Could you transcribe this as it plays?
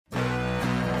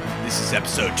This is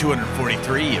episode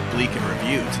 243 of Bleak and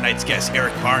Review. Tonight's guests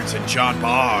Eric Barnes and John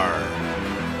Barr.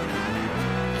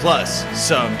 Plus,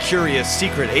 some curious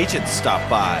secret agents stop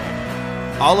by.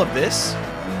 All of this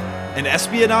and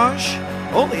espionage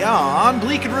only on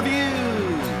Bleak and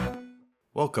Review.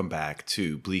 Welcome back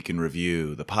to Bleak and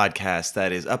Review, the podcast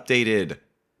that is updated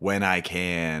when I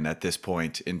can at this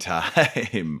point in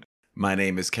time. My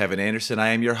name is Kevin Anderson.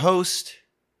 I am your host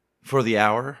for the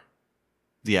hour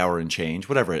and change,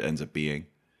 whatever it ends up being.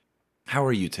 How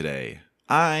are you today?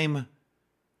 I'm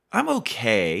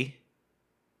okay,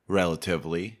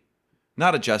 relatively.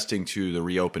 Not adjusting to the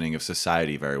reopening of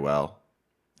society very well.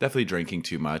 Definitely drinking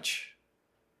too much,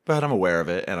 but I'm aware of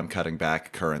it and I'm cutting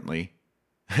back currently.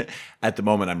 At the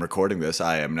moment I'm recording this,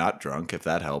 I am not drunk, if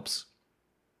that helps.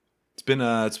 It's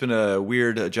been a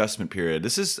weird adjustment period.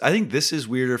 I think this is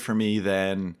weirder for me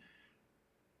than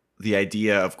the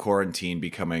idea of quarantine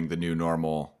becoming the new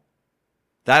normal.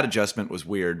 That adjustment was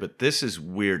weird, but this is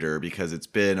weirder because it's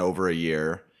been over a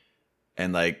year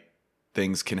and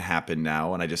things can happen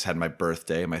now. And I just had my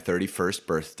birthday, my 31st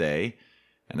birthday,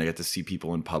 and I get to see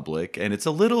people in public, and it's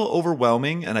a little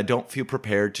overwhelming and I don't feel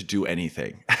prepared to do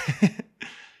anything.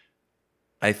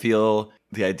 I feel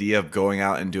the idea of going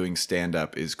out and doing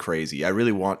stand-up is crazy. I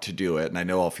really want to do it, and I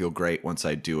know I'll feel great once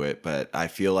I do it, but I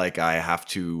feel like I have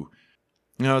to.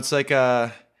 It's like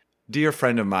a dear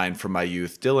friend of mine from my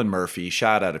youth, Dylan Murphy.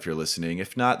 Shout out if you're listening.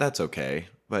 If not, that's okay.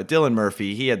 But Dylan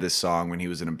Murphy, he had this song when he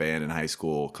was in a band in high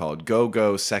school called Go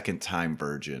Go Second Time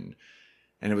Virgin.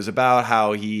 And it was about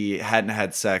how he hadn't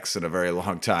had sex in a very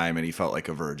long time and he felt like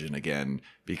a virgin again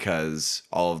because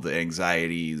all of the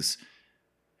anxieties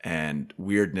and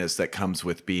weirdness that comes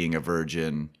with being a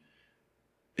virgin,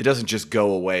 it doesn't just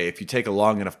go away. If you take a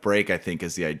long enough break, I think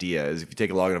is the idea, is if you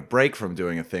take a long enough break from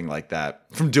doing a thing like that,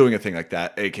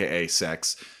 aka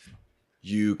sex,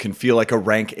 you can feel like a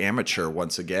rank amateur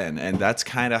once again. And that's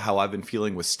kind of how I've been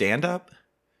feeling with stand-up.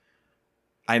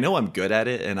 I know I'm good at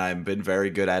it, and I've been very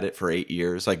good at it for 8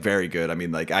 years. Very good. I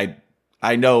mean,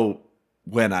 I know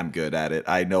when I'm good at it.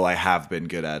 I know I have been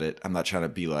good at it. I'm not trying to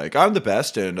be like, I'm the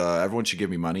best and everyone should give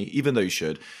me money, even though you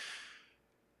should.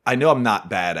 I know I'm not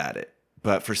bad at it.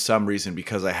 But for some reason,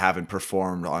 because I haven't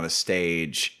performed on a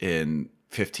stage in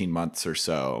 15 months or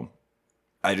so,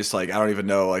 I just I don't even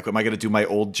know, am I going to do my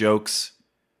old jokes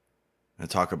and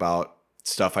talk about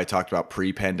stuff I talked about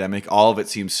pre-pandemic? All of it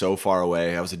seems so far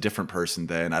away. I was a different person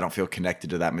then. I don't feel connected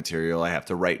to that material. I have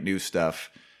to write new stuff,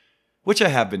 which I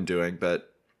have been doing,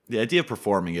 but the idea of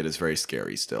performing it is very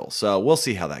scary still. So we'll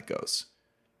see how that goes.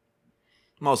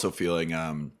 I'm also feeling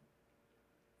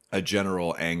a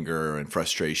general anger and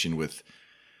frustration with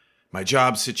my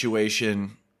job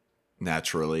situation.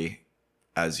 Naturally,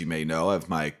 as you may know,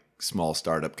 my small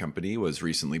startup company was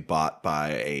recently bought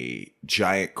by a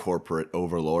giant corporate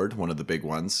overlord, one of the big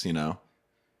ones,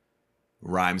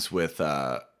 rhymes with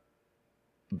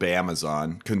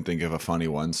Bamazon. Couldn't think of a funny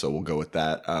one, so we'll go with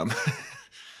that.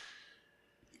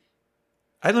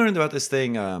 I learned about this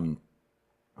thing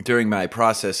during my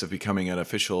process of becoming an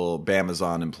official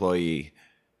Bamazon employee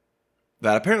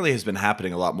that apparently has been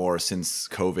happening a lot more since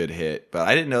COVID hit. But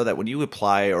I didn't know that when you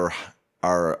apply or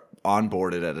are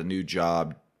onboarded at a new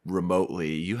job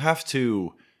remotely, you have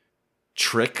to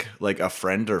trick a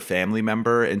friend or family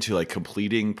member into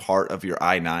completing part of your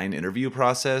I-9 interview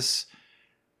process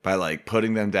by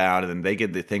putting them down, and then they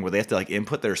get the thing where they have to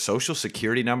input their social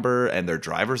security number and their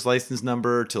driver's license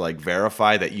number to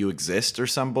verify that you exist or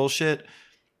some bullshit.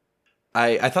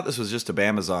 I thought this was just a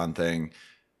Bamazon thing,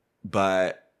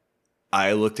 but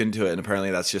I looked into it, and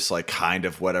apparently that's just kind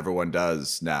of what everyone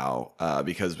does now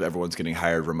because everyone's getting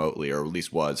hired remotely, or at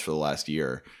least was for the last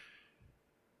year.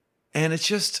 And it's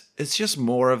just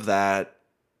more of that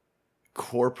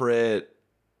corporate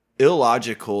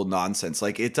illogical nonsense.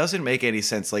 It doesn't make any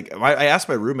sense. I asked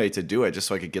my roommate to do it just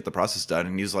so I could get the process done,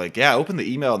 and he's like, yeah, open the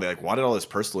email, and they wanted all this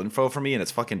personal info from me, and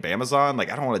it's fucking Bamazon.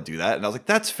 I don't want to do that. And I was like,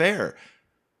 that's fair.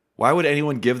 Why would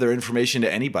anyone give their information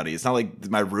to anybody? It's not like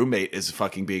my roommate is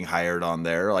fucking being hired on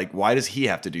there. Why does he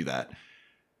have to do that?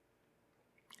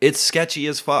 It's sketchy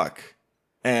as fuck.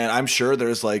 And I'm sure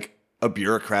there's a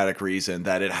bureaucratic reason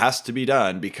that it has to be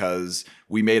done because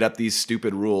we made up these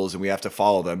stupid rules and we have to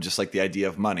follow them, just like the idea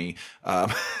of money.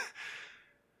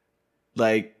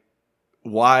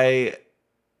 Why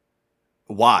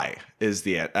is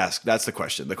the ask? That's the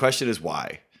question. The question is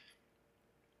why.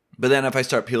 But then if I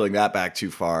start peeling that back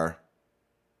too far,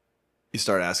 you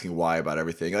start asking why about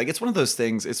everything. It's one of those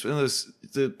things. It's one of those.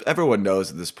 Everyone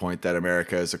knows at this point that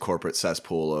America is a corporate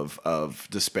cesspool of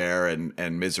despair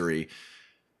and misery.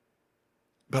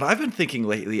 But I've been thinking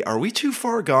lately, are we too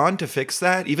far gone to fix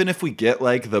that? Even if we get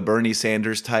like the Bernie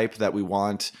Sanders type that we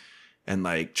want and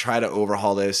like try to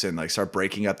overhaul this and like start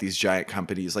breaking up these giant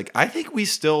companies, like I think we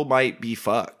still might be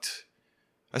fucked.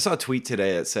 I saw a tweet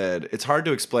today that said, it's hard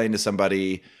to explain to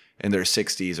somebody in their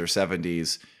 60s or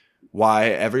 70s why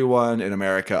everyone in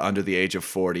America under the age of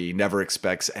 40 never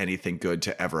expects anything good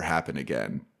to ever happen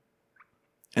again.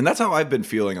 And that's how I've been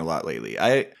feeling a lot lately.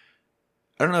 I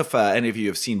don't know if any of you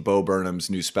have seen Bo Burnham's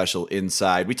new special,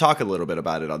 Inside. We talk a little bit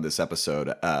about it on this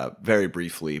episode, very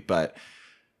briefly, but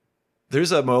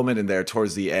there's a moment in there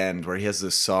towards the end where he has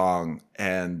this song,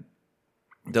 and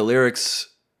the lyrics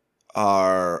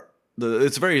are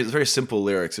it's very simple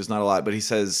lyrics. There's not a lot, but he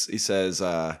says,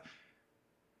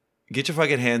 "Get your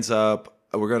fucking hands up.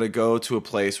 We're gonna go to a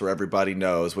place where everybody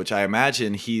knows." Which I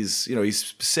imagine he's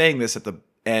saying this at the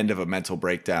end of a mental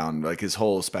breakdown. Like his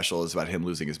whole special is about him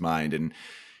losing his mind, and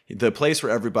the place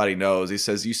where everybody knows. He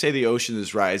says, "You say the ocean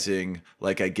is rising,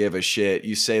 like I give a shit.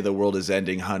 You say the world is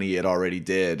ending, honey, it already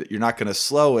did. You're not gonna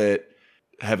slow it.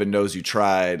 Heaven knows you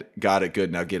tried. Got it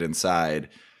good, now get inside."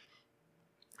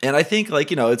 And I think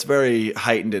it's very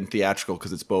heightened and theatrical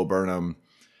because it's Bo Burnham.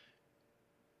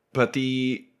 But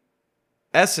the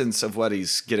essence of what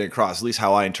he's getting across, at least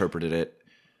how I interpreted it,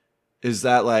 is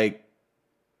that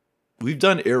we've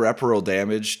done irreparable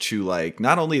damage to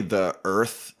not only the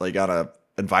earth, on a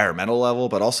environmental level,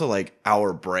 but also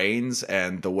our brains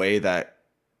and the way that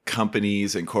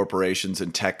companies and corporations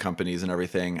and tech companies and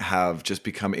everything have just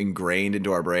become ingrained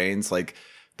into our brains. Like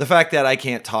the fact that I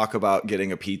can't talk about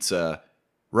getting a pizza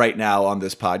right now on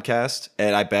this podcast,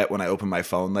 and I bet when I open my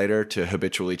phone later to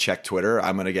habitually check Twitter,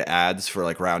 I'm going to get ads for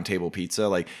Round Table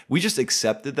Pizza. We just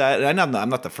accepted that. And I'm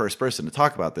not the first person to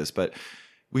talk about this, but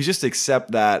we just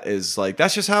accept that as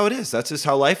that's just how it is. That's just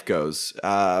how life goes.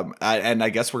 And I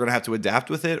guess we're going to have to adapt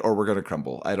with it, or we're going to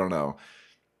crumble. I don't know.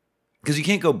 Because you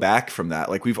can't go back from that.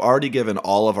 We've already given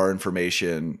all of our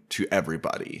information to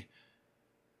everybody.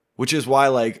 Which is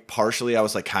why, partially I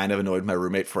was kind of annoyed with my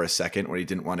roommate for a second when he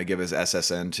didn't want to give his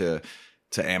SSN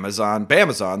to Amazon.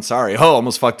 Bamazon, sorry. Oh,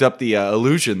 almost fucked up the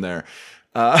illusion there.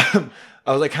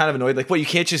 I was kind of annoyed. What, you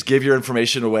can't just give your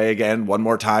information away again one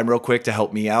more time real quick to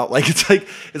help me out?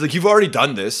 It's you've already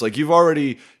done this. You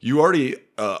already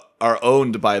are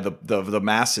owned by the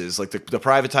masses. The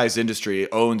privatized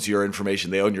industry owns your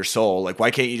information. They own your soul. Why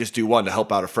can't you just do one to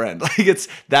help out a friend?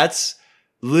 That's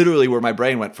literally where my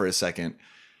brain went for a second.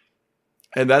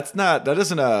 And that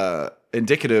isn't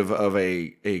indicative of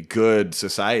a good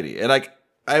society. And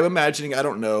I'm imagining, I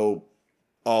don't know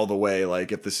all the way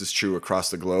if this is true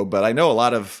across the globe, but I know a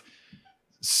lot of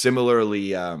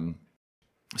similarly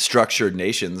structured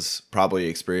nations probably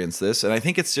experience this. And I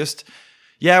think it's just,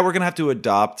 we're going to have to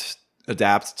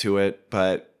adapt to it.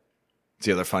 But it's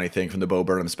the other funny thing from the Bo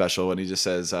Burnham special when he just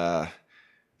says,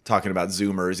 talking about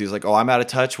Zoomers, he's like, "Oh, I'm out of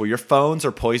touch." Well, your phones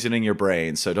are poisoning your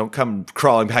brain, so don't come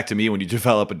crawling back to me when you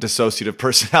develop a dissociative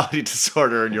personality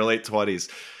disorder in your late 20s.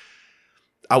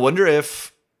 I wonder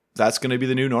if that's going to be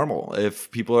the new normal,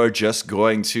 if people are just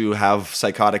going to have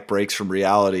psychotic breaks from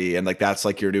reality, and that's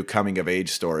your new coming of age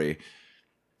story.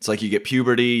 It's you get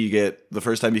puberty, you get the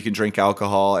first time you can drink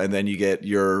alcohol, and then you get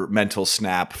your mental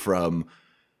snap from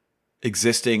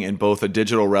existing in both a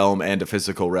digital realm and a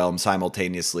physical realm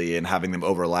simultaneously, and having them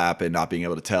overlap and not being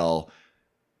able to tell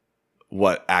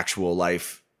what actual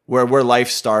life, where life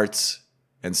starts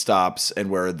and stops and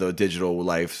where the digital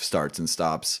life starts and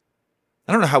stops.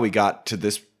 I don't know how we got to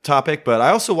this topic, but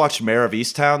I also watched Mare of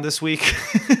Easttown this week.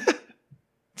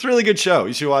 It's a really good show.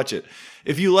 You should watch it.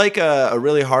 If you like a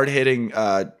really hard-hitting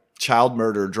child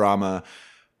murder drama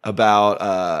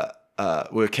about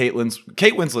with Kate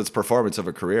Winslet's performance of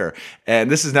a career. And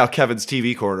this is now Kevin's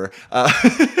TV corner.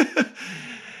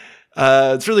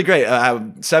 It's really great.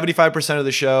 75% of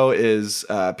the show is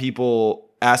people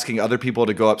asking other people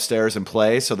to go upstairs and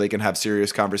play so they can have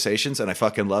serious conversations. And I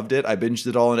fucking loved it. I binged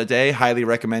it all in a day. Highly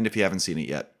recommend if you haven't seen it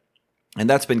yet. And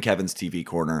that's been Kevin's TV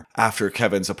corner after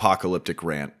Kevin's apocalyptic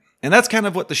rant. And that's kind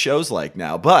of what the show's like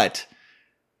now. But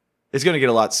it's going to get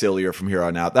a lot sillier from here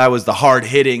on out. That was the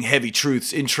hard-hitting, heavy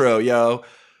truths intro, yo.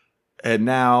 And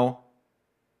now,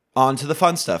 on to the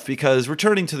fun stuff. Because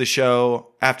returning to the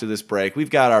show after this break, we've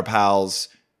got our pals,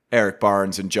 Eric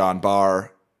Barnes and John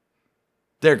Barr.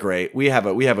 They're great. We have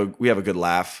a good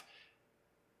laugh.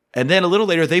 And then a little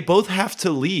later, they both have to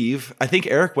leave. I think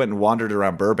Eric went and wandered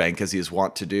around Burbank, as he is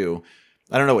wont to do.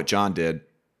 I don't know what John did.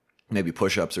 Maybe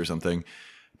push-ups or something.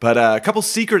 But a couple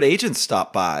secret agents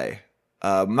stopped by.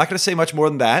 I'm not going to say much more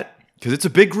than that because it's a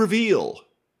big reveal.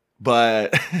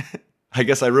 But I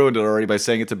guess I ruined it already by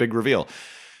saying it's a big reveal.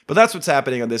 But that's what's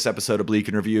happening on this episode of Bleak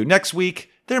in Review. Next week,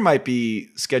 there might be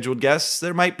scheduled guests.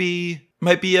 There might be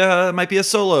a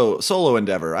solo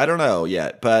endeavor. I don't know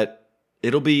yet, but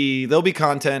there'll be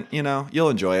content. You'll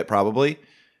enjoy it probably.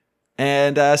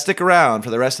 And stick around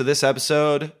for the rest of this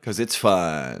episode because it's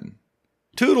fun.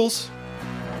 Toodles.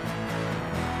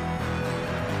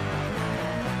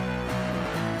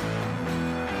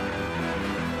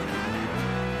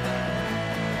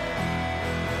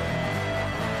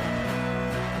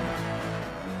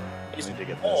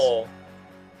 Oh.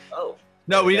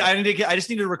 No, I just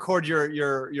need to record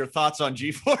your thoughts on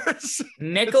G-Force.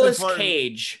 Nicolas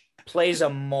Cage plays a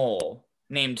mole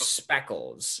named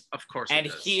Speckles. Of course. And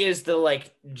he is the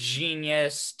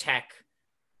genius tech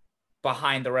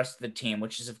behind the rest of the team,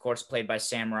 which is of course played by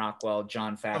Sam Rockwell,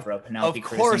 John Favreau, Penelope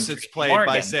Cruz. Of course it's played Morgan.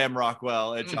 by Sam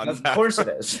Rockwell and John Favreau. Of course it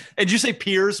is. And did you say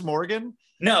Piers Morgan?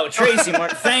 No, Tracy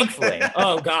Morgan, thankfully.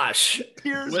 Oh gosh.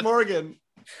 Piers Morgan.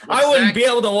 I wouldn't be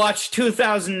able to watch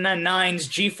 2009's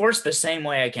G-Force the same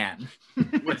way I can.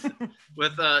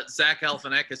 with Zach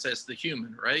Galifianakis as the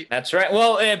human, right? That's right.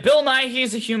 Well, Bill Nighy,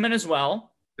 he's a human as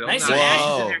well. Nice to Ash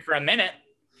is in there for a minute.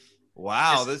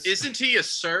 Wow. Isn't he a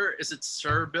sir? Is it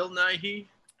Sir Bill Nighy?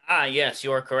 Ah, yes,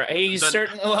 you're correct. He's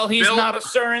not a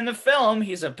sir in the film.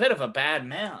 He's a bit of a bad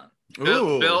man.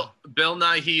 Bill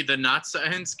Nighy, the not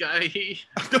science guy.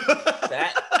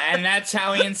 And that's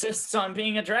how he insists on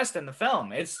being addressed in the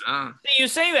film. You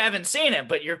say you haven't seen it,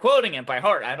 but you're quoting it by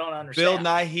heart. I don't understand. Bill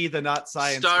Nighy, the not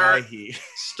science guy.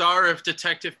 Star of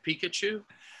Detective Pikachu.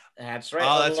 That's right.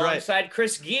 Oh, that's alongside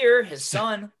Chris Gere, his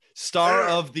son. Star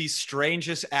of the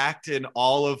strangest act in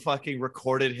all of fucking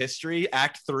recorded history,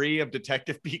 Act 3 of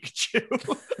Detective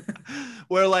Pikachu,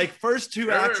 where first two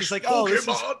acts he's like, oh,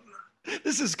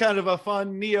 this is kind of a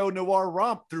fun neo-noir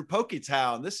romp through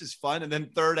Poketown. This is fun. And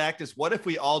then third act is, what if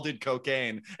we all did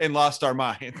cocaine and lost our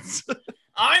minds?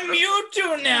 I'm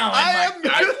Mewtwo now. I am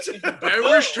Mewtwo. I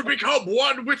wish to become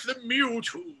one with the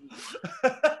Mewtwo.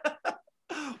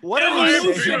 What are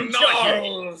you saying,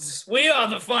 Charles? We are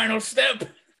the final step.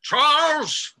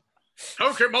 Charles!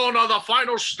 Pokemon are the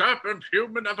final step in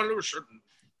human evolution.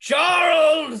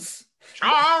 Charles!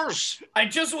 Charles! I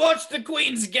just watched the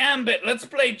Queen's Gambit. Let's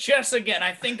play chess again.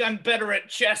 I think I'm better at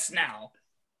chess now.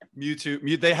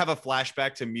 Mewtwo, they have a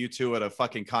flashback to Mewtwo at a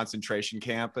fucking concentration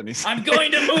camp, and he's I'm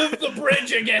going to move the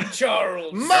bridge again,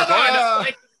 Charles.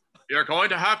 You're going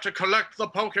to have to collect the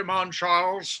Pokemon,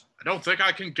 Charles. I don't think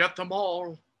I can get them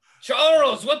all.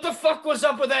 Charles, what the fuck was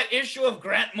up with that issue of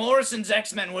Grant Morrison's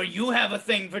X-Men where you have a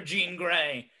thing for Jean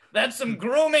Grey? That's some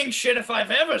grooming shit if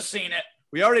I've ever seen it.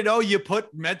 We already know you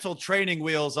put mental training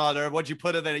wheels on her. What'd you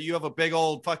put in there? You have a big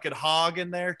old fucking hog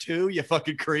in there too, you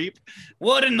fucking creep.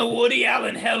 What in the Woody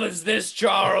Allen hell is this,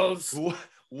 Charles?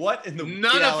 What in the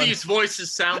None of these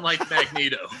voices sound like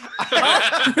Magneto.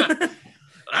 I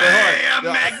am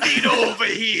Magneto over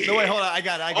here. No, wait, hold on. I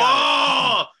got it.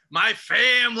 Oh, my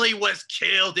family was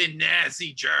killed in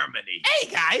Nazi Germany. Hey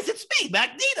guys, it's me,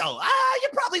 Magneto.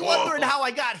 You're probably wondering how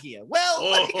I got here.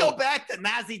 Well, let me go back to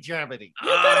Nazi Germany. You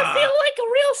gotta feel like a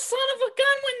real son of a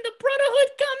gun when the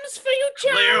Brotherhood comes for you,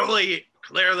 Charles.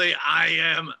 Clearly, I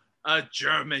am a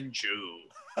German Jew.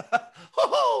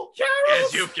 Charles.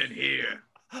 As you can hear.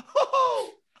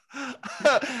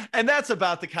 And that's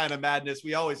about the kind of madness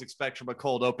we always expect from a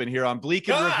cold open here on Bleak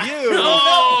and Review.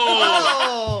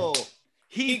 No!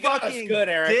 He fucking good,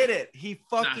 Eric. did it. He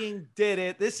fucking did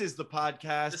it. This is the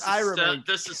podcast.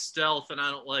 This is stealth, and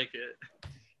I don't like it.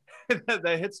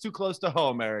 That hits too close to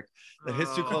home, Eric. That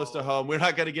hits too close to home. We're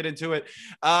not going to get into it.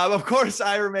 Of course,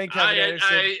 I remain Kevin Anderson.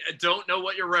 I don't know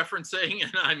what you're referencing,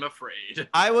 and I'm afraid.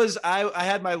 I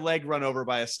had my leg run over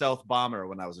by a stealth bomber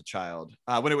when I was a child,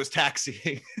 when it was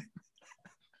taxiing.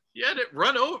 You had it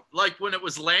run over, like when it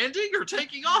was landing or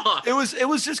taking off? It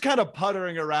was just kind of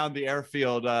puttering around the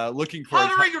airfield, looking for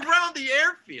puttering around the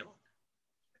airfield.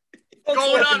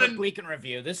 Going on in Bleak and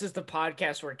Review. This is the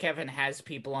podcast where Kevin has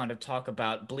people on to talk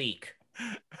about Bleak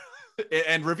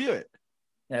and review it.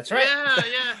 That's right.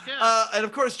 Yeah. And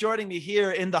of course, joining me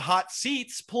here in the hot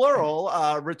seats, plural,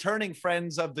 returning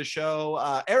friends of the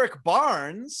show, Eric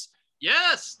Barnes.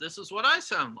 Yes, this is what I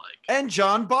sound like. And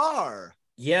John Barr.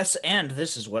 Yes, and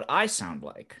this is what I sound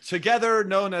like. Together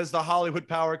known as the Hollywood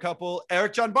power couple,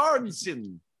 Eric John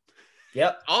Barneson.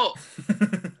 Yep. Oh.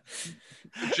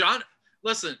 John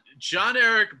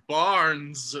Eric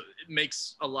Barnes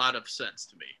makes a lot of sense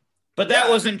to me. But that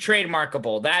wasn't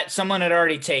trademarkable. That someone had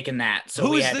already taken that, so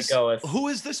we had to go with. Who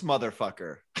is this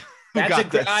motherfucker?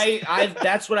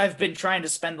 That's what I've been trying to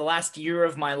spend the last year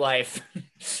of my life.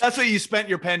 That's what you spent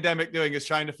your pandemic doing, is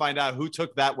trying to find out who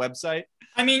took that website.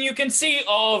 I mean, you can see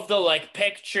all of the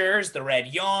pictures, the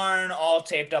red yarn, all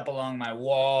taped up along my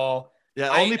wall. Yeah,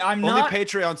 I'm only not.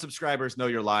 Patreon subscribers know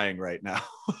you're lying right now.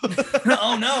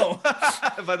 Oh no!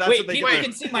 But that's Wait, what they people do.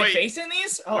 can see my face in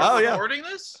these? Oh, We're yeah. recording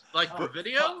this like for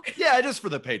video. Yeah, just for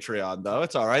the Patreon though.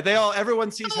 It's all right.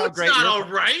 Everyone sees No, how it's great. not you're- all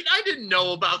right. I didn't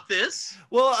know about this.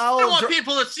 Well, I don't want I'll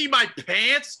people to see my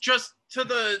pants just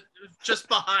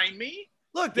behind me.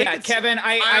 look. They Yeah, can see- Kevin,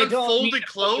 I don't unfolded mean to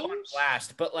put you on clothes?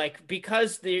 blast, but like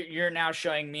because you're now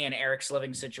showing me and Eric's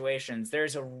living situations,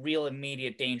 there's a real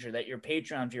immediate danger that your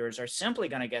Patreon viewers are simply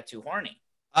going to get too horny.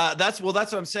 That's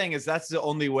what I'm saying is that's the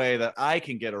only way that I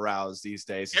can get aroused these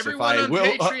days. Is Everyone if I on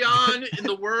will, Patreon, in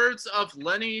the words of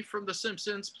Lenny from The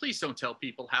Simpsons, please don't tell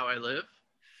people how I live.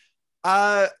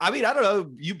 I mean, I don't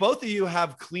know. Both of you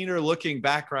have cleaner looking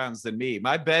backgrounds than me.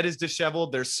 My bed is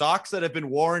disheveled. There's socks that have been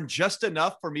worn just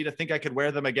enough for me to think I could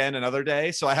wear them again another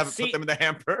day. So I haven't See- put them in the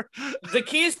hamper. The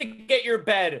key is to get your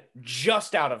bed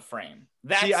just out of frame.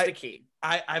 That's See, the key.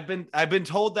 I've been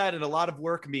told that in a lot of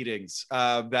work meetings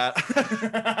that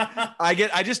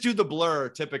I just do the blur.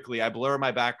 Typically, I blur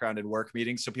my background in work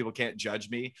meetings so people can't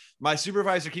judge me. My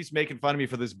supervisor keeps making fun of me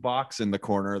for this box in the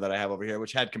corner that I have over here,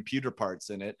 which had computer parts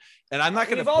in it, and I'm not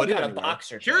going to We've all put it got a anywhere.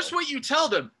 box or two. Here's what you tell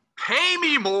them. Pay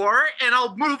me more and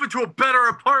I'll move into a better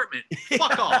apartment.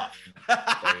 Fuck off.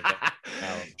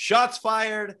 Shots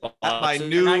fired at my Bosses are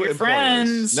new not your employers.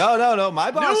 friends. No.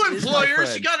 My boss New is my employers,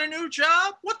 friend. you got a new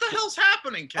job? What the hell's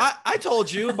happening, Kevin? I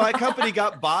told you my company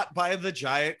got bought by the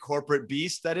giant corporate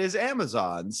beast that is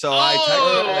Amazon. So I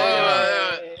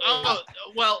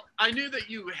Well, I knew that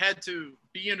you had to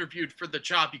be interviewed for the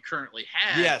job you currently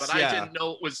had, Yes, but yeah. I didn't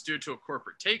know it was due to a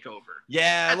corporate takeover.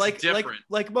 yeah, That's like different.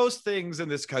 most things in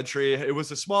this country, it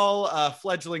was a small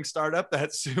fledgling startup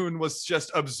that soon was just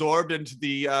absorbed into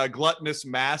the gluttonous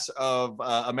mass of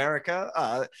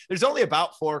America. There's only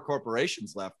about 4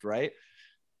 corporations left, right?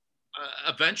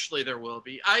 Eventually, there will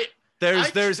be.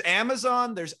 There's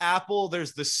Amazon, there's Apple,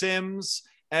 there's The Sims,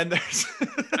 and there's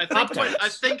I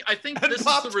Pop-Tarts. think And this is the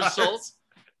Pop-Tarts. result.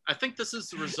 I think this is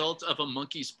the result of a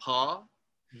monkey's paw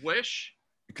wish,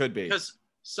 It could be. because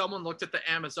someone looked at the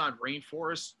Amazon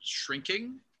rainforest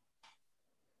shrinking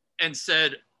and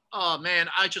said, "Oh man,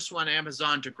 I just want the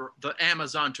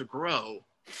Amazon to grow,"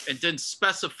 and didn't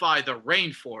specify the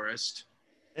rainforest.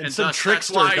 And some that's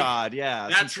trickster why- god, yeah.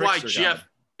 some That's why trickster Jeff god.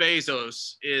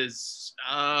 Bezos is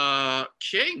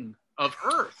king of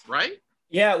Earth, right?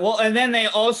 Yeah, well, and then they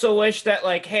also wish that,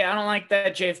 like, hey, I don't like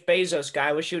that Jeff Bezos guy.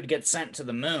 I wish he would get sent to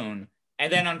the moon.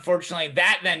 And then, unfortunately,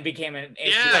 that then became an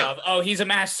issue Yeah. of, oh, he's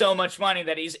amassed so much money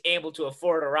that he's able to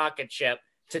afford a rocket ship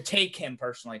to take him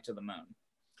personally to the moon.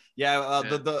 Yeah,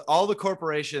 Yeah. all the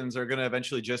corporations are going to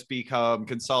eventually just become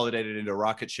consolidated into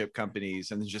rocket ship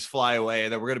companies and then just fly away.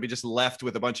 And then we're going to be just left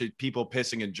with a bunch of people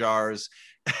pissing in jars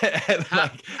and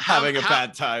having a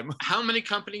bad time. How many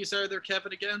companies are there,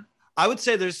 Kevin, again? I would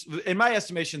say in my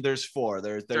estimation, there's 4.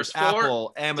 There's There's 4.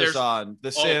 Apple, Amazon, The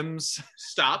Oh. Sims.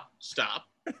 Stop.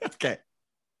 Okay,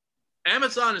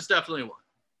 Amazon is definitely one.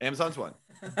 Amazon's 1.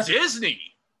 Disney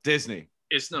Disney.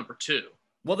 is number 2.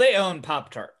 Well, they own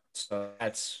Pop-Tart, so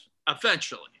that's...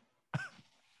 Eventually.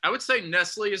 I would say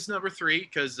Nestle is number 3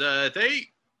 because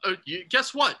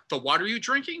guess what? The water you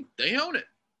drinking, they own it.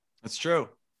 That's true.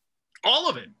 All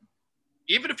of it.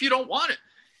 Even if you don't want it.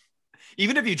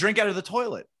 Even if you drink out of the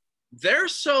toilet. They are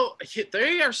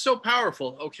so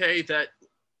powerful, okay, that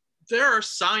there are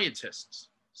scientists,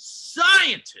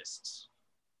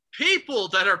 people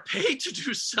that are paid to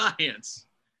do science,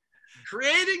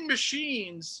 creating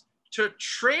machines to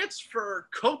transfer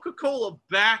Coca-Cola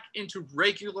back into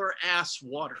regular ass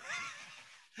water.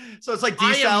 So it's like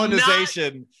I am not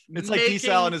desalinization. It's like making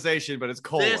desalinization, but it's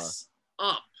cola. This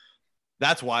up.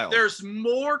 That's wild. There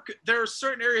are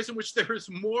certain areas in which there is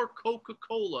more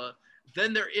Coca-Cola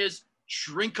than there is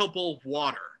drinkable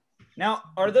water. Now,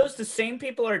 are those the same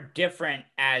people or different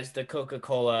as the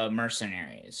Coca-Cola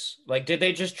mercenaries? Like, did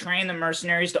they just train the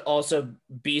mercenaries to also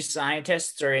be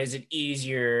scientists, or is it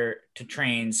easier to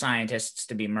train scientists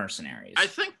to be mercenaries? I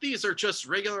think these are just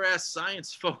regular ass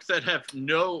science folk that have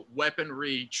no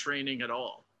weaponry training at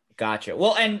all. Gotcha.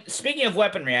 Well, and speaking of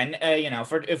weaponry, and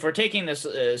if we're taking this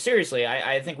seriously,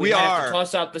 I think we We might have are. to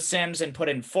toss out The Sims and put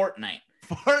in Fortnite.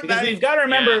 Because Fortnite. we've got to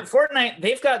remember, Yeah. Fortnite,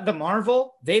 they've got the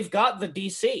Marvel, they've got the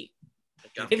DC.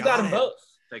 They've got them it. both.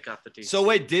 They got the DC. So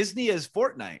wait, Disney is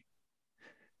Fortnite.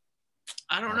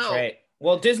 I don't That's know. right.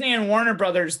 Well, Disney and Warner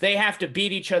Brothers, they have to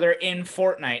beat each other in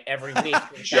Fortnite every week.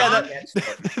 John?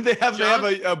 they have John?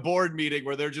 a board meeting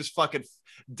where they're just fucking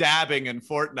dabbing in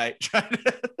Fortnite.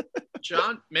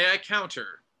 John, may I counter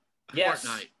Yes.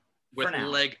 Fortnite For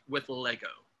now. with Lego?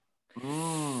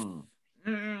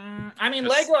 I mean,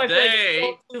 Because Lego, I feel like they- it's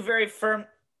still two very firm.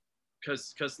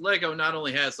 Because Lego not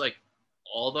only has like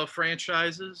all the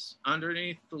franchises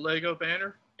underneath the Lego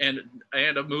banner and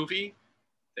a movie.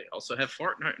 They also have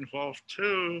Fortnite involved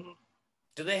too.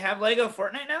 Do they have Lego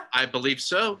Fortnite now? I believe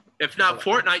so. If not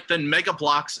Fortnite, then Mega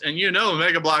Bloks. And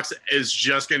Mega Bloks is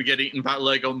just going to get eaten by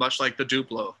Lego, much like the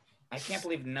Duplo. I can't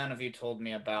believe none of you told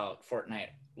me about Fortnite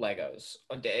Legos.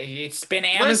 It's been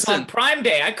Amazon Prime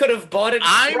Day. I could have bought it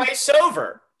twice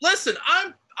over. Listen,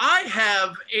 I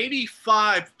have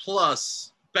 85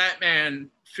 plus Batman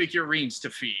figurines to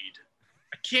feed.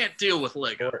 I can't deal with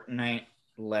Lego. Fortnite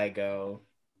Lego.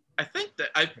 I think that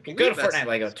I can go to Fortnite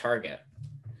Lego Target.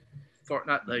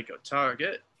 Fortnite Lego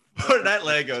Target. Fortnite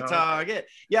Lego Target.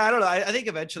 Yeah, I don't know. I think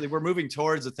eventually we're moving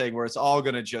towards a thing where it's all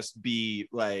going to just be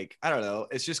like, I don't know.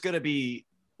 It's just going to be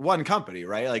one company,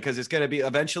 right? Like, because it's going to be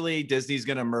eventually Disney's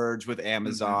going to merge with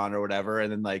Amazon or whatever.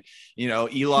 And then like,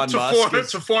 Elon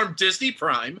Musk to form Disney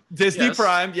Prime. Disney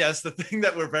Prime. Yes. The thing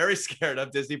that we're very scared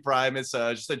of, Disney Prime, is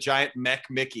just a giant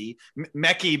Mickey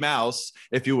Mouse,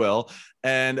 if you will.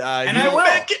 And I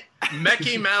will.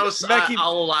 Mickey Mouse,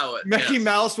 I'll allow it. Mickey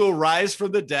Mouse will rise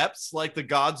from the depths like the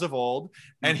gods of old,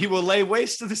 and he will lay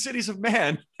waste to the cities of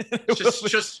man.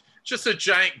 Just a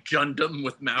giant Gundam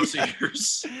with mouse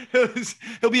ears.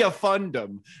 He'll be a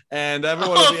fundum, and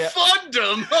everyone will be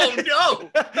fundum. Oh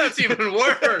no, that's even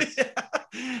worse.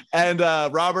 Yeah. And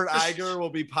Robert Iger will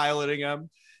be piloting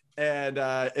him, and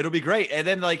it'll be great. And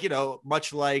then,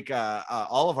 much like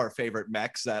all of our favorite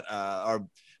mechs that are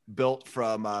built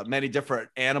from many different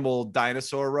animal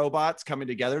dinosaur robots coming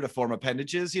together to form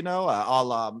appendages, a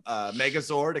la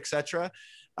Megazord, etc.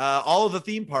 All of the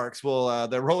theme parks will,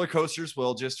 the roller coasters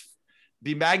will just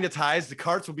be magnetized. The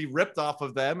carts will be ripped off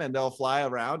of them and they'll fly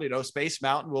around. Space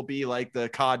Mountain will be like the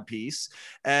cod piece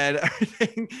and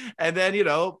everything. And then,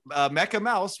 Mecha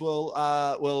Mouse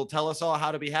will tell us all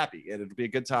how to be happy, and it'll be a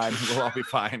good time. We'll all be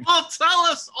fine. Well, tell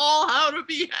us all how to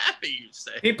be happy, you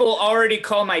say. People already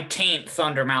call my taint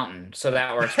Thunder Mountain, so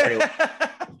that works pretty well.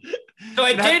 So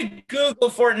I did Google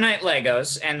Fortnite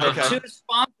Legos, and the two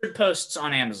sponsored posts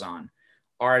on Amazon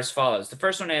are as follows. The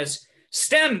first one is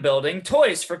STEM building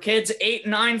toys for kids 8,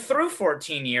 9 through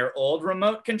 14-year-old,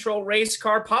 remote control race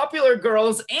car, popular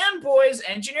girls and boys,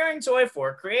 engineering toy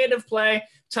for creative play,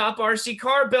 top RC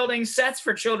car building sets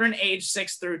for children age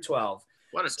 6 through 12.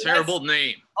 What a terrible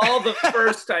name. All the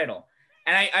first title.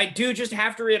 And I do just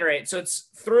have to reiterate. So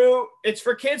it's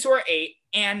for kids who are 8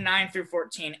 and 9 through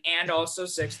 14 and also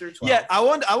 6 through 12. Yeah, I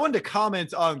wanted to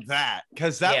comment on that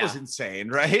because that was insane,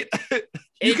 right?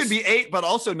 You could be 8, but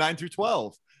also 9 through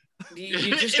 12. You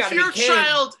just gotta be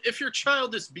kidding. If your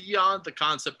child is beyond the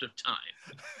concept of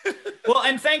time. Well,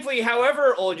 and thankfully,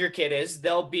 however old your kid is,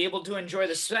 they'll be able to enjoy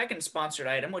the second sponsored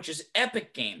item, which is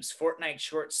Epic Games, Fortnite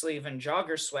short sleeve and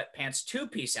jogger sweatpants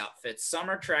 2-piece outfits,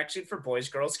 summer tracksuit for boys,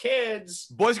 girls, kids.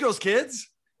 Boys, girls,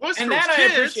 kids? Boys, and girls, that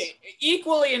kids. I appreciate.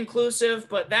 Equally inclusive,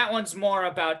 but that one's more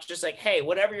about just like, hey,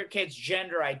 whatever your kid's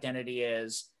gender identity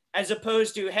is, as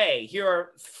opposed to, hey, here are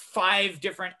 5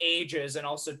 different ages and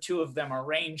also 2 of them are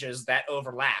ranges that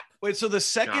overlap. Wait, so the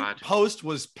second post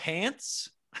was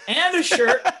pants? And a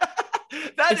shirt.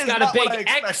 It's got a big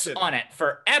X on it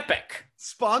for epic.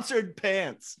 Sponsored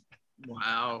pants.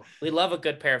 Wow. We love a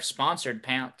good pair of sponsored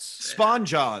pants. Spawn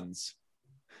Johns.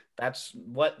 That's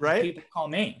what people call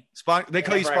me. They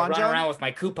call you Spawn John? I run around with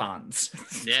my coupons.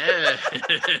 Yeah.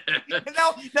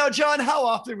 Now, John, how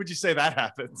often would you say that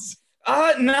happens?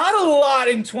 Not a lot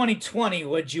in 2020,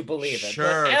 would you believe it?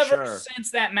 Sure, but ever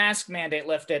since that mask mandate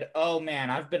lifted, oh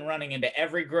man, I've been running into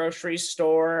every grocery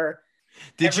store.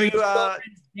 Did you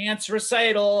dance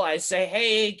recital? I say,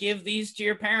 hey, give these to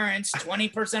your parents.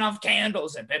 20% off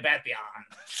candles at Bed Bath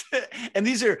Beyond. And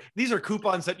these are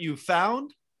coupons that you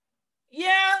found?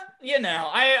 Yeah,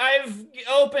 I've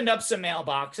opened up some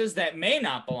mailboxes that may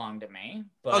not belong to me.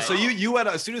 But so you went,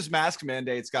 as soon as mask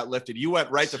mandates got lifted, you went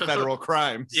right to federal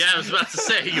crimes. Yeah, I was about to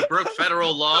say, you broke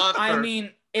federal law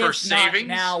if savings?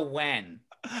 Not now, when?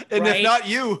 And if not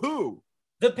you, who?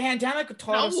 The pandemic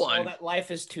taught us all that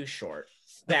life is too short.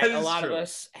 That a lot of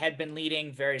us had been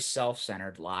leading very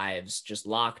self-centered lives, just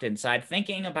locked inside,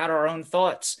 thinking about our own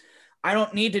thoughts. I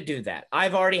don't need to do that.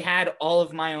 I've already had all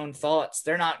of my own thoughts.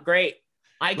 They're not great.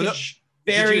 I can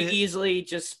very easily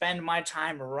just spend my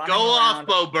time running Go around. off,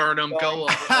 Bo Burnham. Go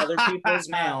off. Other people's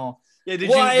mail. Yeah, did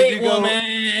you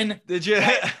woman. Did you?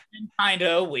 Kind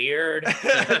of weird.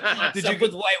 What's up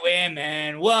with white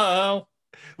women? Whoa.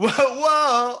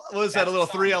 Whoa. Was that a little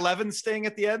 311 sting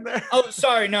at the end there? Oh,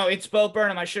 sorry. No, it's Bo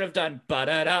Burnham. I should have done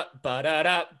ba-da-da,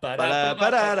 ba-da-da, ba-da-da,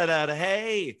 ba-da-da-da.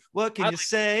 Hey, what can you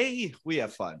say? We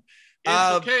have fun.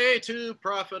 It's okay to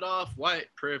profit off white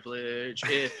privilege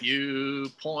if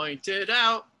you point it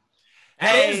out.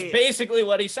 That Hey. is basically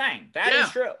what he's saying. That Yeah.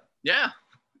 is true. Yeah.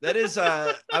 That is,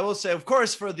 I will say, of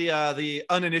course, for the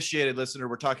uninitiated listener,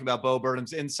 we're talking about Bo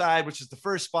Burnham's Inside, which is the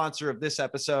first sponsor of this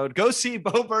episode. Go see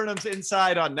Bo Burnham's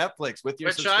Inside on Netflix with your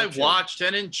Which I subscription. watched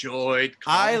and enjoyed.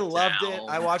 I Calm loved it. down.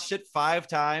 I watched it 5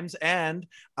 times, and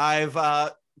I've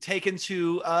taken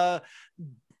to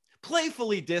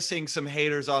playfully dissing some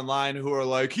haters online who are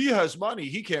like, he has money,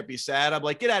 he can't be sad. I'm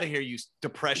like, get out of here, you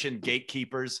depression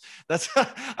gatekeepers. That's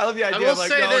I love the idea. will I'm like,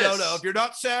 say no. this. If you're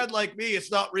not sad like me, it's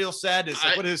not real sadness.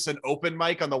 Like, what is this, an open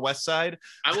mic on the West Side?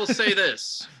 I will say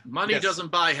this: money Yes.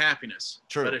 doesn't buy happiness,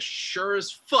 True. but it sure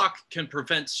as fuck can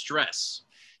prevent stress.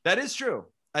 That is true.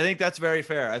 I think that's very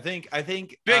fair. I think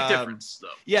Big difference, though.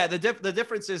 Yeah, the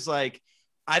difference is like,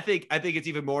 I think it's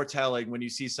even more telling when you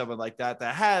see someone like that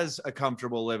has a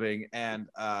comfortable living and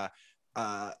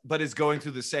but is going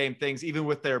through the same things even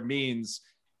with their means,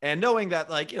 and knowing that,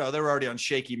 like, you know, they're already on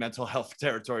shaky mental health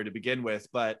territory to begin with.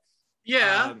 But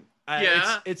Yeah,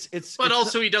 yeah. it's but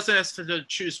also he doesn't have to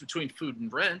choose between food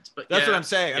and rent. But that's yeah, what I'm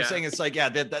saying. I'm yeah. saying it's like, yeah,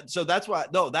 so that's why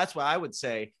I would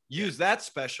say use that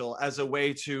special as a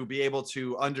way to be able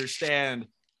to understand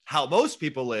how most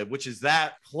people live, which is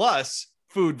that plus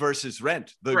food versus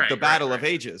rent, the battle of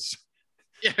ages.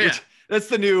 Yeah, Which, that's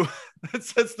the new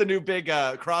that's the new big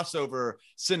crossover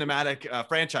cinematic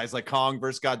franchise, like Kong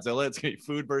versus Godzilla. It's gonna be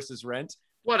food versus rent.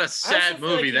 What a I also sad feel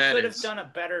movie like that could is. have done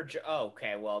a better job. Oh,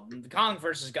 okay, well, Kong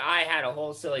versus I had a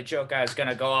whole silly joke I was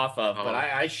gonna go off of, but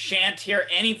I shan't hear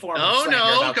any form of Oh slander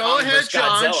no, about go Kong ahead, versus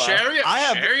John. Godzilla. Share your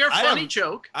I funny have-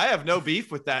 joke. I have no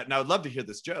beef with that, and I would love to hear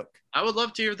this joke. I would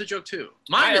love to hear the joke too.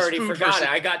 Mine I is already food forgot versus- it.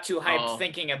 I got too hyped Oh.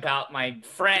 thinking about my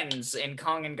friends in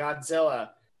Kong and Godzilla.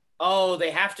 Oh, they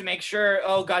have to make sure.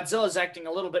 Oh, Godzilla's acting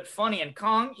a little bit funny, and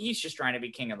Kong, he's just trying to be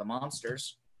king of the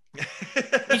monsters.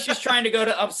 He's just trying to go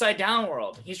to Upside Down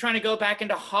World. He's trying to go back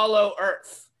into Hollow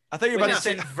Earth I thought you were with about to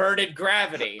this say. inverted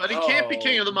gravity. But he can't be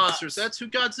king of the Oh, monsters. nuts. That's who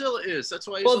Godzilla is. That's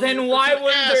why. He's Well, only then referred to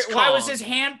as why was Kong. his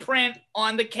handprint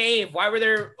on the cave? Why were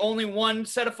there only one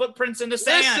set of footprints in the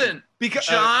sand? Listen, Because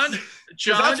John,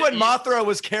 that's when you- Mothra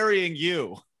was carrying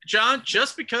you. John,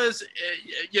 just because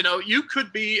you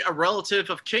could be a relative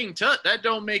of King Tut, that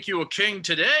don't make you a king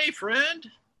today, friend.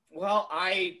 Well,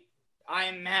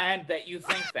 I'm mad that you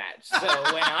think that. So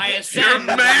when I You're ascend,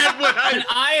 mad when when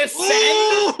I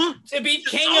ascend Ooh! to be You're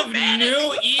king so of mad.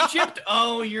 New Egypt,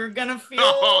 oh, you're gonna feel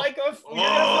Oh. like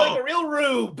a real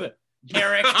rube,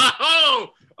 Eric.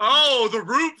 Oh, the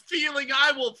root feeling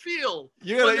I will feel.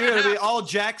 You're when gonna that be happens. all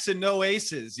Jackson, no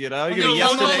aces. You know, No, you're no, no,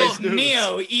 yesterday's no. news.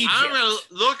 Neo Egypt. I'm gonna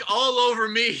look all over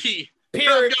me.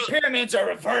 Pyramids are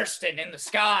reversed and in the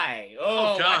sky.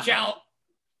 Oh, God. watch out,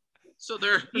 So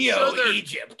they're Neo they're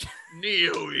Egypt.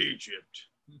 Neo Egypt.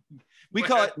 We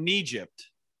call it Egypt.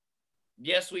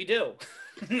 Yes, we do.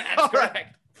 That's All right.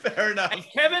 correct. Fair enough. And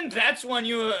Kevin, that's won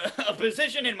you a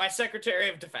position in my Secretary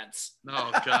of Defense.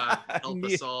 Oh God, help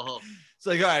us all. It's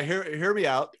like, all right, hear me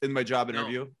out in my job No.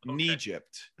 interview. Okay.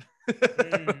 Egypt.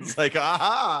 Mm. It's like,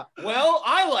 aha. Well,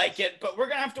 I like it, but we're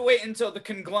gonna have to wait until the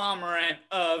conglomerate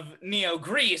of Neo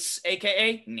Greece,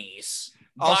 aka Nice,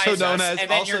 Also buys known us, as- and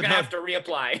then also you're gonna known- have to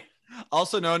reapply.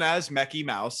 Also known as Mecky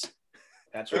Mouse.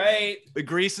 That's right. The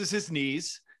Grease is his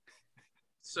knees.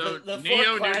 So the four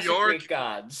Neo New classic York Greek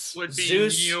gods: would be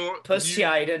Zeus, New York.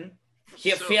 Poseidon, So-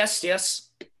 Hephaestus,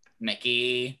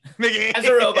 Mickey Mickey. as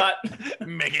a robot.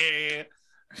 Mickey.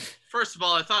 First of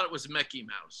all, I thought it was Mickey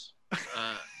Mouse.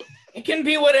 It can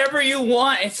be whatever you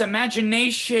want. It's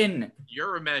imagination.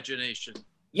 Your imagination.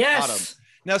 Yes. Autumn.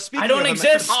 Now speaking I don't of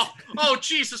exist. Oh,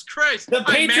 Jesus Christ! The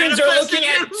I patrons are looking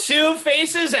manifested at you. 2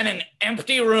 faces and an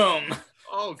empty room.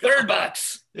 Oh, God. Third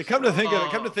bucks. Yeah, come to think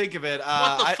of it,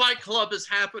 What the Fight Club is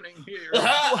happening here?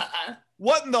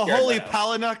 what in the You're holy loud.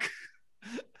 Palanuk?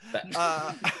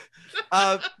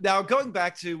 Now going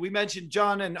back to, we mentioned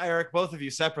John and Eric, both of you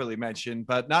separately mentioned,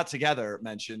 but not together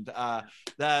mentioned,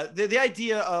 the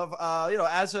idea of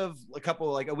as of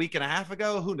a week and a half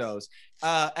ago, who knows,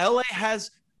 LA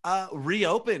has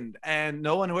reopened and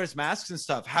no one wears masks and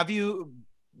stuff.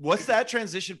 What's that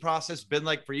transition process been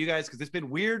like for you guys? Because it's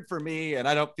been weird for me and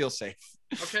I don't feel safe.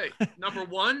 Okay, number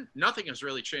one, nothing has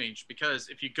really changed because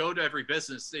if you go to every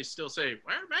business, they still say,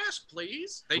 wear a mask,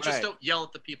 please. They just Right. don't yell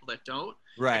at the people that don't.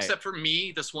 Right. Except for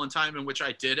me, this one time in which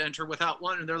I did enter without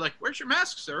one, and they're like, where's your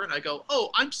mask, sir? And I go, oh,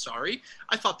 I'm sorry.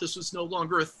 I thought this was no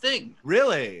longer a thing.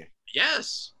 Really?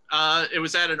 Yes. It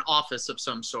was at an office of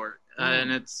some sort,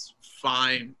 and it's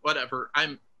fine, whatever.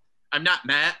 I'm not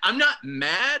mad.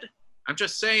 I'm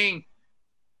just saying,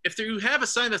 if you have a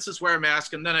sign that says wear a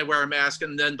mask, and then I wear a mask,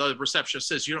 and then the receptionist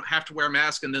says you don't have to wear a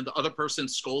mask, and then the other person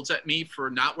scolds at me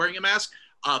for not wearing a mask,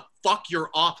 fuck your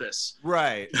office.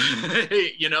 Right.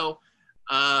 You know?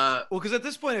 Well, because at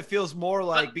this point it feels more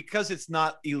like, because it's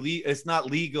not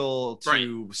legal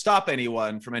to stop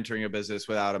anyone from entering a business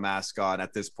without a mask on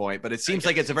at this point. But it seems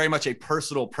like it's very much a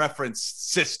personal preference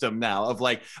system now of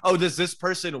like, oh, does this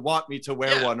person want me to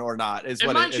wear one or not? Is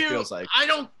what it feels like. I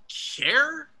don't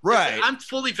care. Right. I'm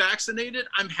fully vaccinated.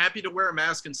 I'm happy to wear a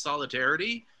mask in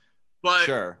solidarity. But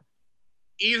sure.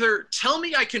 Either tell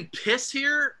me I can piss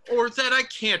here or that I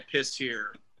can't piss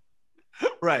here.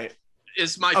 Right.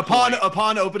 Is my upon point.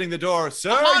 Upon opening the door,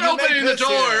 sir. Upon opening the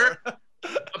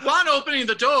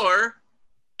door,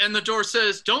 and the door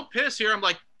says, "Don't piss here." I'm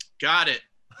like, got it.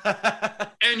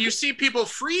 And you see people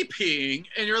free peeing,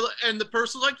 and the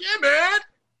person's like, "Yeah, man,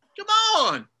 come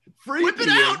on, whip it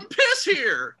out and piss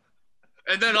here."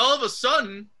 And then all of a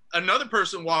sudden, another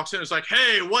person walks in and is like,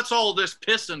 "Hey, what's all this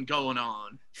pissing going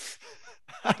on?"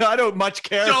 I don't much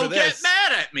care for this. Don't get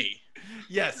mad at me.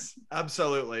 Yes,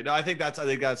 absolutely. No, I think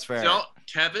that's fair.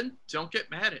 Kevin, don't get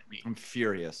mad at me. I'm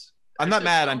furious. I'm not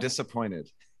mad. I'm disappointed.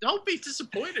 Don't be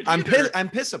disappointed. I'm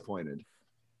pisappointed.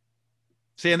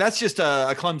 See, and that's just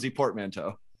a clumsy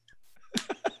portmanteau.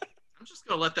 I'm just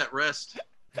gonna let that rest.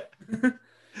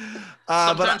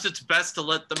 Sometimes it's best to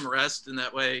let them rest, in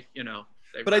that way, you know.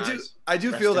 But I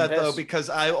do feel that though, because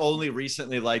I only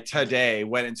recently, like today,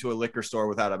 went into a liquor store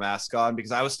without a mask on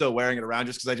because I was still wearing it around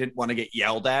just because I didn't want to get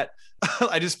yelled at.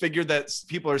 I just figured that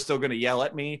people are still going to yell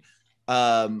at me.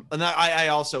 And I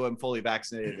also am fully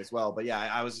vaccinated as well. But yeah,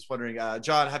 I was just wondering,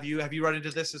 John, have you run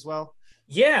into this as well?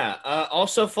 Yeah,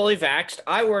 also fully vaxxed.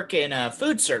 I work in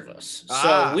food service,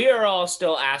 so we are all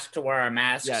still asked to wear our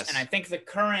masks. Yes. And I think the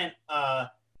current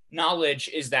knowledge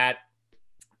is that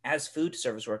as food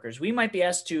service workers, we might be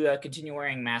asked to continue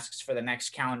wearing masks for the next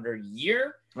calendar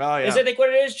year. Oh, yeah. Is I think what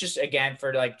it is, just again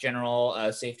for like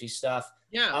general safety stuff.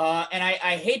 Yeah. And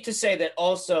I hate to say that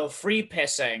also free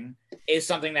pissing is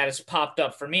something that has popped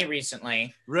up for me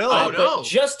recently. Really? But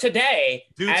just today,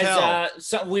 tell.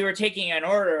 So we were taking an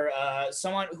order,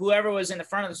 whoever was in the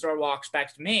front of the store walks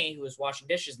back to me, who was washing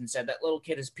dishes, and said, "That little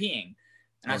kid is peeing."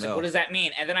 And I was like, "What does that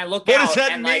mean?" And then I look out, what does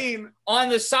that and mean? Like, on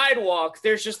the sidewalk,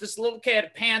 there's just this little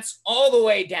kid, pants all the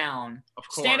way down,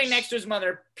 standing next to his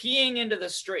mother, peeing into the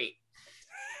street.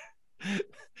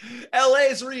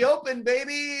 LA's reopened,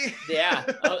 baby. Yeah,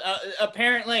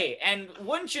 apparently. And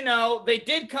wouldn't you know, they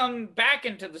did come back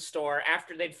into the store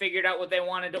after they'd figured out what they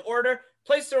wanted to order,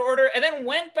 placed their order, and then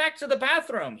went back to the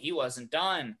bathroom. He wasn't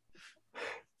done.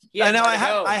 And now I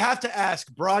have to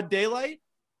ask, broad daylight?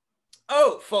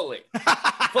 Oh, fully.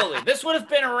 This would have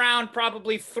been around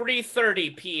probably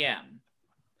 3:30 p.m.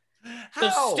 So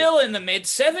still in the mid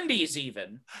 70s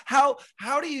even. How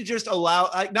do you just allow,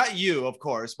 not you, of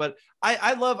course, but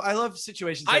I love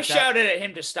situations like that. I shouted at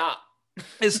him to stop.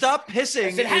 And stop pissing.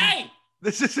 I said, "Hey!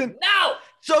 This isn't No!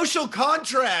 social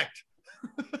contract.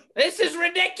 This is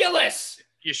ridiculous.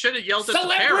 You should have yelled at the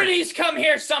parent. Celebrities come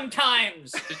here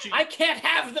sometimes. I can't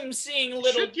have them seeing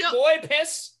little boy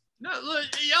piss. No,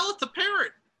 yell at the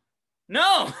parent.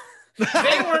 No,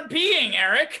 they weren't peeing,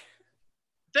 Eric.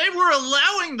 They were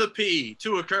allowing the pee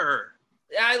to occur.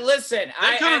 Listen,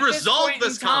 they could have resolved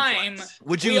this conflict.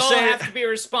 Would you we all say have to be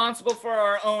responsible for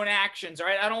our own actions, all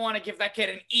right? I don't want to give that kid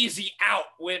an easy out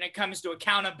when it comes to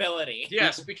accountability.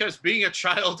 Yes, because being a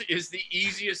child is the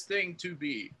easiest thing to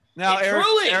be. Now,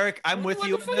 Eric, I'm with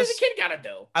you on this. What does the kid gotta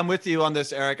do? I'm with you on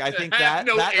this, Eric. I think that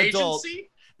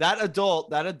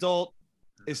adult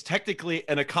is technically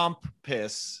an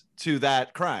accomplice to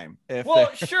that crime.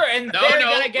 Sure, and they're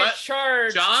gonna get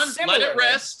charged. John, similarly. let it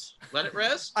rest. Let it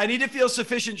rest. I need to feel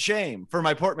sufficient shame for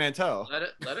my portmanteau.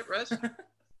 Let it rest.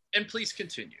 And please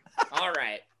continue. All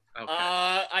right. Okay.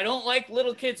 I don't like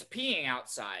little kids peeing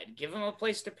outside. Give them a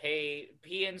place to pee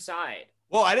inside.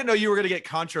 Well, I didn't know you were going to get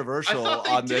controversial on this. I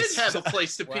thought they did have a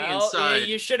place to pee inside.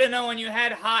 You should have known when you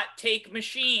had Hot Take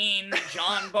Machine,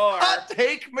 John Barr. Hot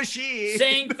Take Machine.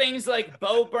 Saying things like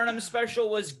Bo Burnham's special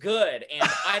was good, and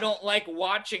I don't like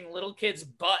watching little kids'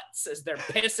 butts as they're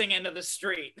pissing into the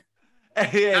street.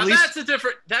 Now, that's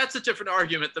a different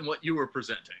argument than what you were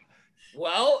presenting.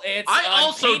 Well, I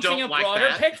also painting don't a like broader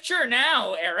that. picture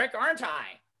now, Eric, aren't I?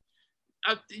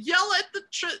 Yell at the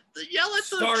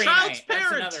Starry child's Night. That's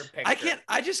parent. another picture.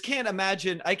 I just can't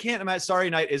imagine. Starry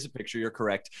Night is a picture. You're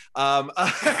correct.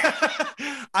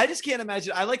 I just can't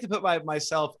imagine. I like to put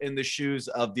myself in the shoes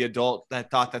of the adult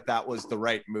that thought that was the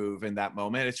right move in that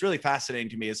moment. It's really fascinating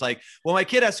to me. It's like, well, my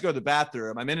kid has to go to the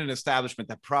bathroom. I'm in an establishment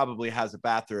that probably has a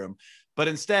bathroom, but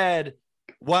instead,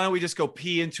 why don't we just go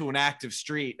pee into an active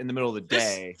street in the middle of the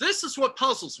day? This is what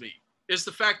puzzles me, is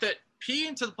the fact that pee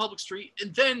into the public street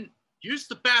and then use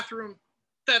the bathroom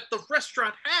that the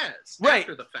restaurant has Right.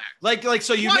 after the fact. Like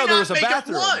so you Why know there not was a make it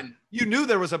bathroom. one? You knew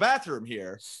there was a bathroom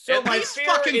here. So At my least fear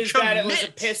fucking is that it was a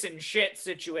commit. piss and shit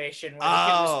situation where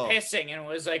Oh. the kid was pissing and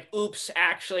was like, oops,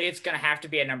 actually it's gonna have to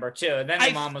be a number 2. And then the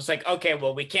I- mom was like, okay,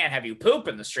 well, we can't have you poop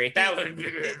in the street. That would be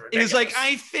It was like,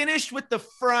 I finished with the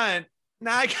front.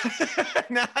 Now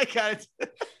I got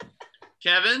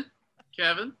Kevin,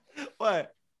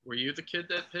 what? were you the kid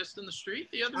that pissed in the street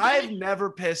the other day? I've never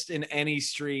pissed in any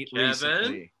street Kevin?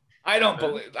 recently. I don't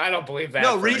believe that.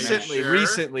 No, for a minute. recently, Sure?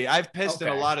 recently. I've pissed in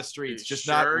a Okay. lot of streets, You just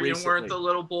sure not you recently. weren't the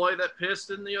little boy that pissed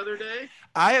in the other day?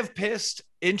 I have pissed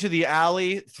into the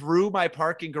alley through my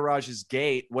parking garage's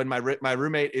gate when my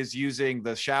roommate is using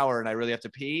the shower and I really have to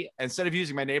pee. Instead of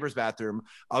using my neighbor's bathroom,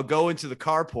 I'll go into the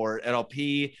carport and I'll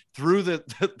pee through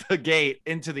the gate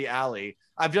into the alley.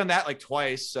 I've done that like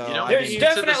twice. So You know, I There's mean, into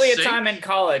the definitely a sink? time in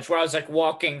college where I was like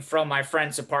walking from my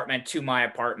friend's apartment to my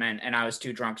apartment and I was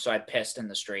too drunk, so I pissed in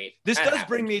the street. this That does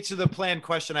bring me to the planned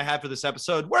question I had for this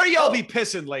episode. Where y'all be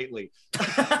pissing lately?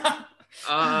 happened.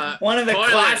 Uh, One of the toilet.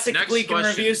 classic Next Bleak and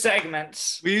question. Review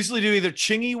segments. We usually do either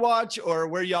Chingy Watch or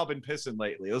Where Y'all Been Pissing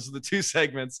Lately. Those are the two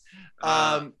segments.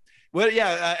 Eric,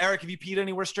 have you peed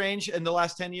anywhere strange in the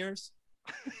last 10 years?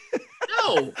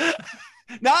 No,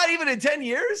 Not even in 10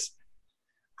 years?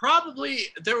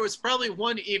 there was probably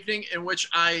one evening in which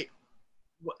I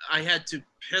had to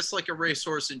piss like a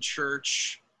racehorse in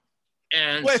church.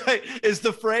 And Wait, is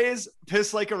the phrase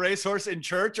piss like a racehorse in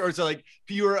church, or is it like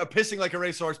you were pissing like a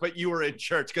racehorse, but you were in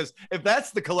church? Because if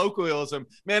that's the colloquialism,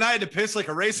 man, I had to piss like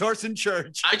a racehorse in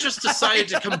church. I just decided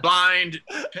to combine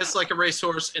piss like a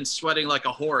racehorse and sweating like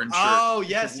a whore in church. Oh,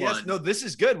 yes, into yes. one. No, this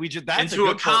is good. That's into a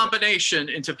good combination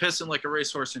into pissing like a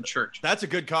racehorse in church. That's a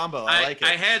good combo. I like it.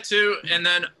 I had to, and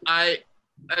then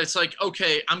it's like,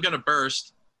 okay, I'm gonna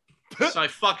burst. So I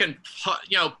fucking,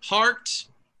 parked.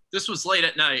 This was late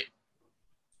at night.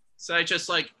 So I just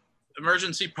like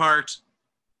emergency parked,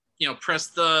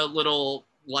 pressed the little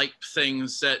light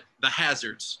things that the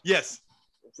hazards. Yes.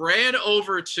 Ran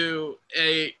over to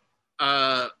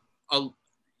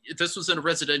this was in a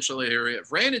residential area.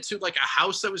 Ran into like a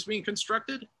house that was being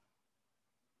constructed.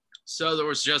 So there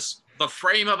was just the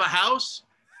frame of a house,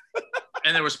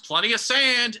 and there was plenty of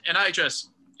sand, and I just,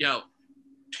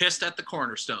 pissed at the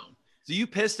cornerstone. So you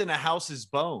pissed in a house's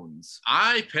bones,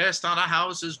 I pissed on a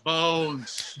house's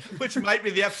bones. which might be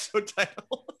the episode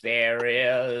title. There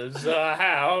is a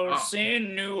house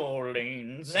in New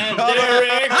Orleans, and Oh,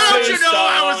 there how'd you exists know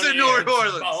I was on in New its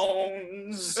Orleans?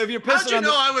 bones. If you're How'd pissing you on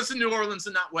know I was in New Orleans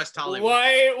and not West Hollywood?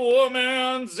 White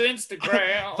woman's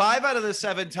Instagram. 5 out of the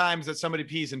 7 times that somebody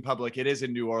pees in public, it is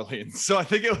in New Orleans. So I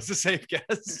think it was a safe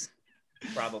guess.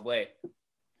 Probably.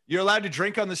 You're allowed to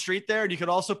drink on the street there, and you could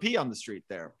also pee on the street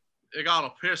there. They got a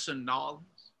piss in New Orleans.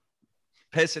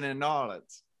 Pissing in New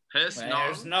Orleans. Piss in New There's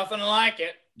Orleans. nothing like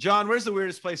it. John, where's the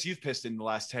weirdest place you've pissed in the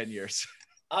last 10 years?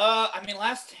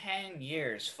 Last 10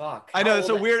 years. Fuck. I know it's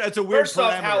a weird. First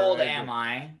off, how parameter. old am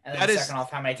I? And then That is- second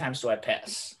off, how many times do I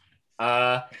piss?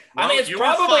 Well, it's you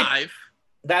probably were 5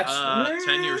 that's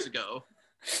 10 years ago.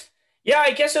 Yeah,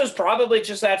 I guess it was probably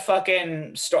just that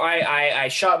fucking story. I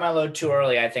shot my load too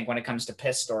early, I think, when it comes to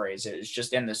piss stories. It was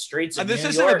just in the streets of And this New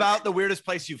isn't York. about the weirdest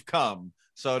place you've come.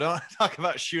 So don't talk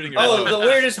about shooting your Oh, load. the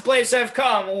weirdest place I've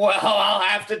come. Well, I'll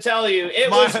have to tell you, it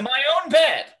was my own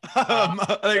bed.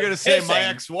 They're going to say my Pissing.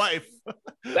 ex-wife.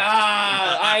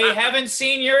 I haven't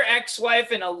seen your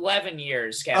ex-wife in 11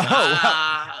 years, Kevin. Oh, wow.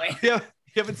 Ah, You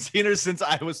haven't seen her since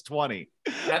I was 20.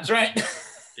 That's right.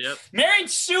 yep. Married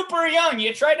super young.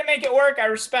 You tried to make it work. I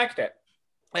respect it.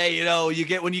 Hey,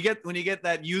 when you get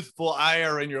that youthful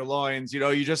ire in your loins,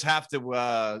 you just have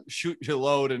to shoot your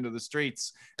load into the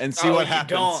streets and see what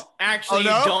happens. You don't. Actually, Oh,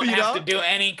 no? you don't You have don't? to do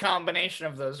any combination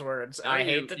of those words. I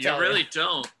hate to tell you. really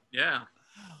don't. Yeah.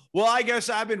 Well, I guess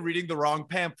I've been reading the wrong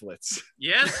pamphlets.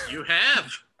 Yes, you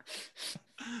have.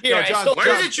 Here, No, I John, stole where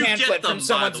this did you get pamphlet them, from by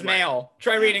someone's the way? mail.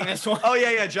 Try reading this one. Oh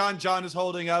yeah. John is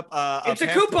holding up. It's a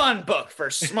pamphlet. coupon book for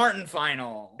Smart and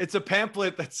Final. It's a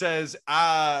pamphlet that says,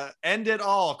 "End it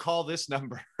all. Call this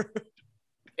number."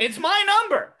 It's my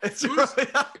number. It's Who's- really,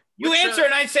 You Which, answer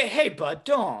and I say, "Hey, bud,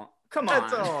 don't. Come on."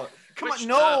 that's all. Come Which, on,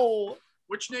 no.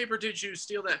 Which neighbor did you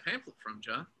steal that pamphlet from,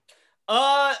 John?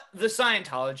 The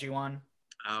Scientology one.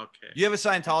 Okay. You have a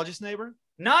Scientologist neighbor?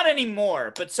 Not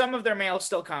anymore, but some of their mail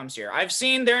still comes here. I've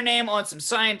seen their name on some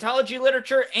Scientology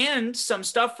literature and some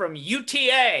stuff from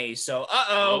UTA. So,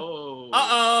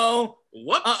 uh-oh.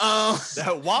 Whoops. Uh-oh.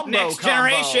 That Wombo Next combo.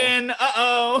 generation.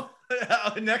 Uh-oh.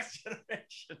 Next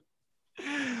generation.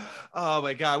 Oh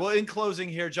my God. Well, in closing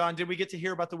here, John, did we get to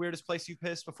hear about the weirdest place you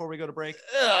pissed before we go to break?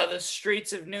 The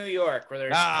streets of New York, where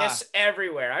there's piss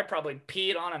everywhere. I probably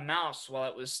peed on a mouse while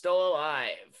it was still alive.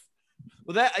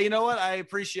 Well, that, you know what? I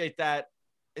appreciate that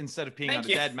instead of peeing Thank on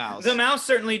you. a dead mouse. The mouse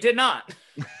certainly did not.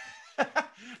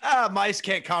 Mice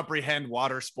can't comprehend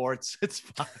water sports. It's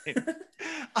fine.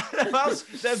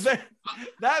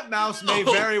 that mouse may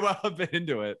very well have been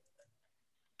into it.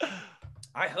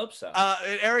 I hope so.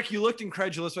 Eric, you looked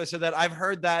incredulous when I said that. I've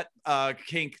heard that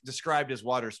kink described as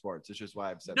water sports, which is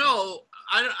why I've said no,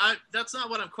 I that's not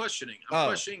what I'm questioning. I'm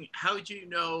questioning how do you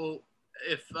know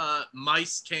if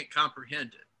mice can't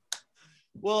comprehend it?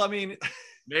 Well, I mean,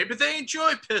 maybe they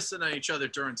enjoy pissing on each other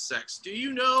during sex. Do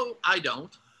you know? I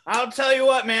don't. I'll tell you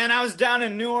what, man. I was down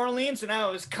in New Orleans and I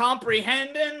was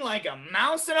comprehending like a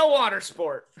mouse in a water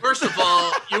sport. First of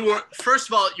all,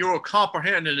 you were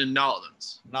comprehending in New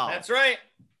Orleans. No, that's right.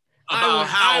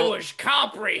 I was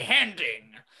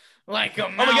comprehending like a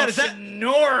mouse. Oh my God, is that in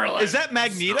New Orleans? Is that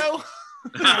Magneto?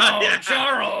 No, yeah.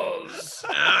 Charles.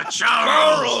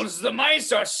 Charles, the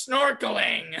mice are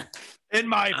snorkeling in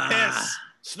my piss.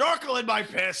 Snorkel in my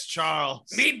piss, Charles.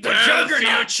 Meet the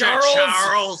Juggernaut,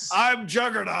 Charles. I'm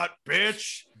Juggernaut,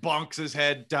 bitch. Bonks his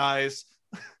head, dies.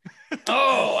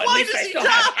 Oh, at least I still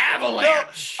have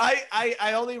Avalanche. No,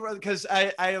 I only because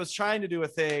I was trying to do a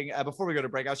thing before we go to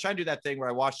break. I was trying to do that thing where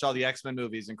I watched all the X-Men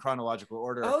movies in chronological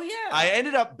order. Oh yeah. I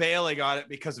ended up bailing on it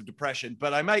because of depression,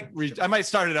 but I might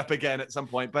start it up again at some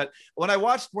point. But when I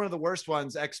watched one of the worst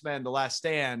ones, X-Men: The Last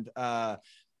Stand,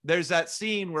 there's that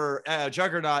scene where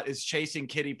Juggernaut is chasing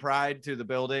Kitty Pryde through the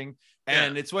building.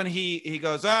 And it's when he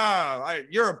goes,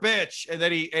 you're a bitch. And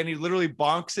then he literally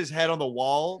bonks his head on the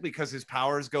wall because his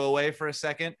powers go away for a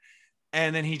second.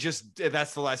 And then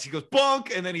that's the last, he goes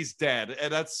bonk, and then he's dead.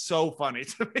 And that's so funny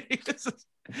to me.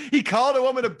 He called a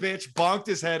woman a bitch, bonked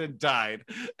his head, and died.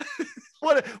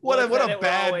 what a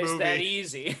bad movie. That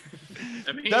easy.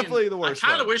 I mean, definitely the worst. I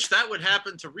kind of wish that would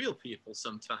happen to real people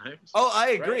sometimes. Oh, I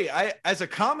agree. Right? As a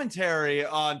commentary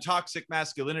on toxic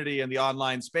masculinity in the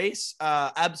online space,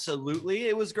 absolutely,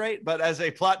 it was great. But as a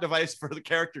plot device for the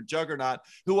character Juggernaut,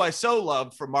 who I so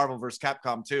loved from Marvel vs.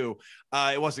 Capcom 2,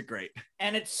 it wasn't great.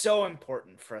 And it's so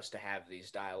important for us to have these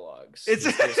dialogues. If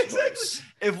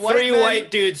three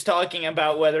white dudes talking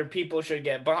about whether people should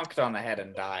get bonked on the head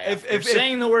and die if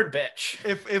saying the word bitch.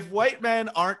 If white men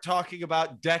aren't talking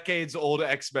about decades-old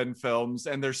X-Men films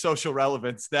and their social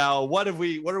relevance, now what are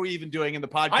we even doing in the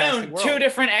podcasting I own world? 2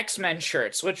 different X-Men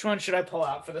shirts. Which one should I pull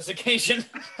out for this occasion?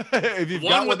 If you've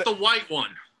one got with the white one.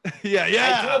 Yeah. I do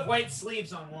have white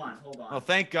sleeves on one. Hold on. Oh,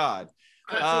 thank God.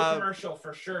 Cut to a commercial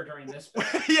for sure during this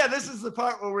part. Yeah, this is the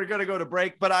part where we're going to go to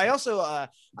break. But I also, I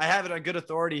have it on good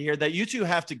authority here that you two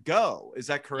have to go. Is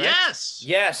that correct?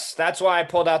 Yes. That's why I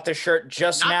pulled out the shirt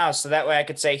now, so that way I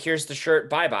could say, "Here's the shirt.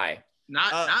 Bye-bye."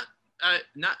 I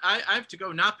have to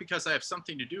go not because I have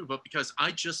something to do, but because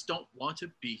I just don't want to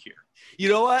be here. You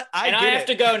know what? I have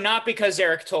to go not because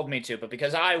Eric told me to, but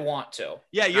because I want to.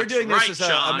 Yeah, you're doing this as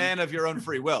a man of your own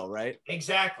free will, right?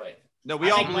 Exactly. No,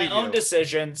 we all make my own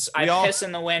decisions. I piss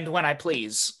in the wind when I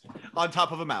please. On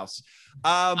top of a mouse.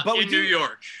 But in New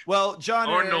York. Well, John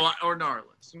or New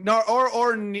Orleans.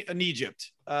 Or in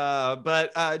Egypt.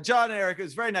 But John and Eric, it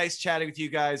was very nice chatting with you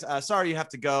guys. Sorry you have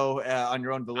to go on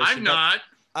your own volition. I'm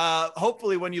not.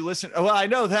 Hopefully when you listen, well, I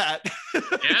know that.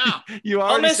 Yeah.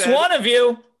 I'll miss one of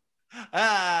you.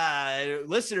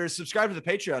 Listeners, subscribe to the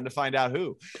Patreon to find out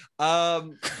who.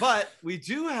 But we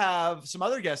do have some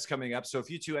other guests coming up. So if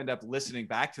you two end up listening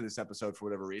back to this episode for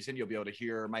whatever reason, you'll be able to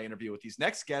hear my interview with these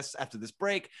next guests after this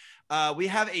break. We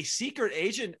have a secret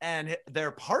agent and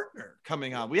their partner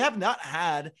coming on. We have not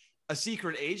had a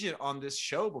secret agent on this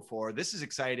show before. This is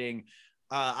exciting.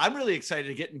 I'm really excited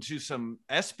to get into some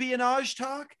espionage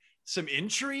talk, some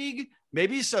intrigue,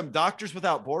 maybe some Doctors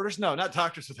Without Borders. No, not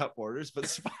Doctors Without Borders,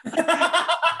 but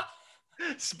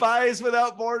Spies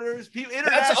Without Borders.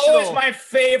 That's always my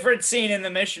favorite scene in the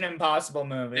Mission Impossible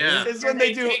movie. Yeah. Is when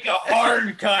they do take a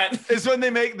hard cut. Is when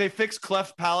they fix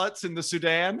cleft palates in the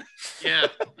Sudan. Yeah.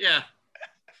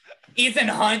 Ethan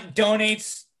Hunt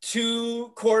donates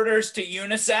 2 quarters to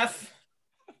UNICEF.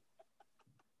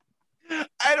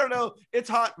 I don't know. It's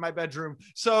hot in my bedroom.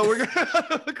 So we're going to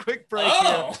have a quick break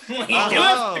here.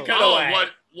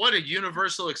 What a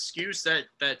universal excuse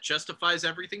that justifies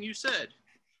everything you said.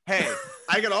 Hey,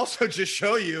 I can also just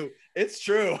show you it's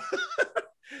true.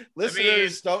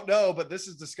 Listeners don't know, but this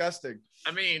is disgusting.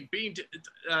 I mean, being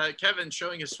Kevin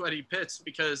showing his sweaty pits,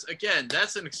 because again,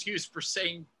 that's an excuse for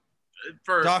saying,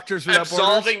 for Doctors Without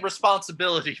absolving Borders.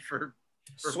 Responsibility for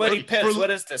Sweaty Pits. What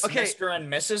is this? Okay. Mr.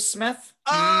 and Mrs. Smith?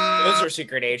 Oh, Those are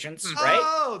secret agents, right?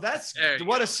 Oh, that's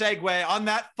what a segue. On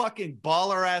that fucking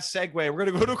baller ass segue, we're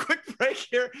gonna go to a quick break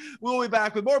here. We'll be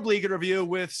back with more Bleak in Review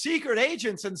with secret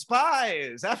agents and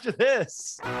spies after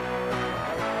this.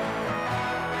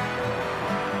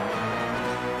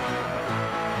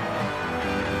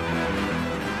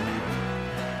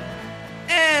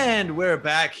 And we're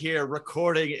back here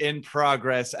recording in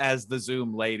progress, as the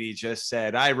Zoom lady just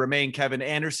said. I remain Kevin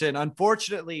Anderson.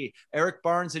 Unfortunately, Eric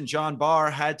Barnes and John Barr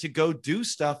had to go do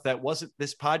stuff that wasn't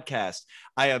this podcast.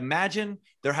 I imagine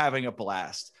they're having a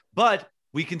blast. But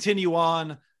we continue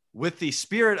on with the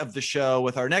spirit of the show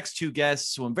with our next two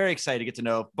guests, who I'm very excited to get to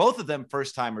know. Both of them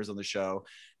first-timers on the show,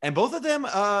 and both of them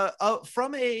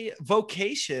from a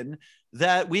vocation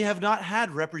that we have not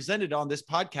had represented on this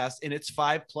podcast in its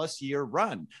 5+ year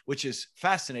run, which is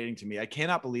fascinating to me. I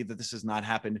cannot believe that this has not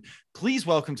happened. Please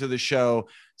welcome to the show,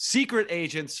 secret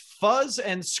agents Fuzz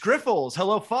and Scriffles.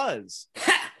 Hello, Fuzz.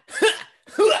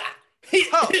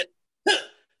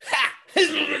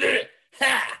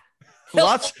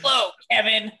 Lots. Hello,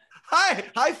 Kevin.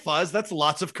 Hi, Fuzz. That's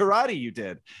lots of karate you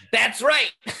did. That's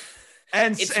right.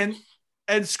 And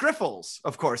Scriffles,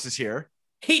 of course, is here.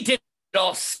 He did it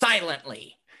all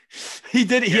silently. He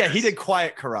did. Yes. Yeah, he did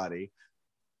quiet karate.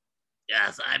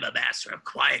 Yes, I'm a master of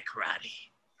quiet karate.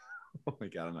 Oh my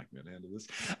God, I'm not going to handle this.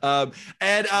 What are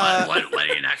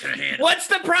you not going to handle? What's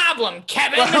the problem,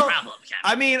 Kevin?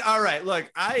 I mean, all right,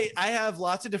 look, I have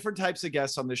lots of different types of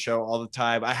guests on the show all the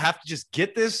time. I have to just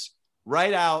get this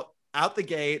right out the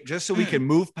gate just so we can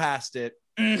move past it.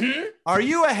 Mm-hmm. Are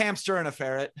you a hamster and a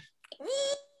ferret?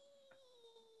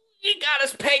 You got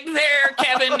us pegged there,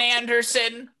 Kevin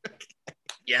Anderson.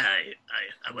 Yeah,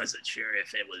 I wasn't sure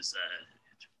if it was,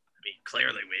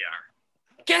 clearly we are.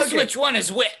 Guess which one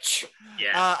is which?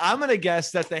 Yeah. I'm going to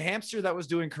guess that the hamster that was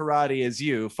doing karate is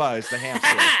you, Fuzz, the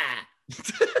hamster.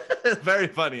 Very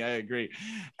funny, I agree.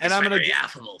 And I'm going to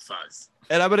affable, Fuzz.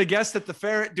 And I'm going to guess that the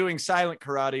ferret doing silent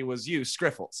karate was you,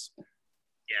 Scriffles.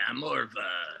 Yeah, I'm more of a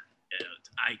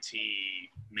IT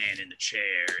man in the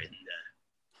chair, and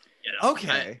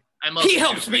okay. He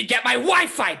helps me get my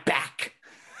Wi-Fi back.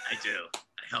 I do.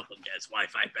 I help him get his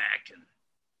Wi-Fi back, and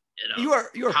you are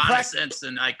reconnaissance,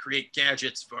 and I create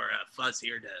gadgets for Fuzz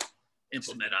here to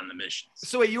implement on the missions.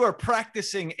 So wait, you are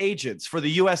practicing agents for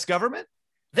the U.S. government?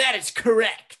 That is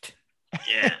correct.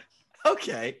 Yeah.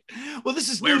 Okay. Well, this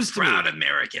is news to me. We're proud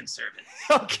American servants.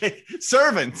 Okay,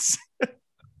 servants. I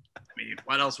mean,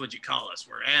 what else would you call us?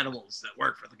 We're animals that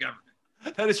work for the government.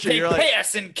 That is true. They pay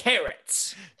us in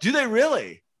carrots. Do they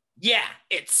really? Yeah,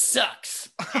 it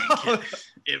sucks.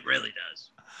 It really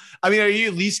does. I mean, are you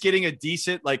at least getting a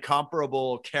decent, like,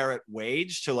 comparable carrot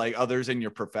wage to like others in your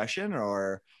profession,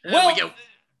 or? Well, go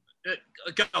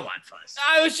on, Fuzz.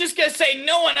 I was just gonna say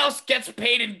no one else gets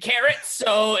paid in carrots,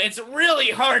 so it's really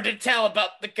hard to tell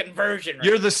about the conversion rate.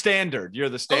 You're the standard. You're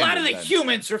the standard. A lot of the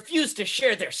humans refuse to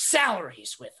share their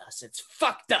salaries with us. It's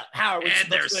fucked up. How are we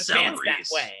supposed to advance that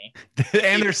way?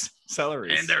 And their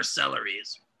salaries. And their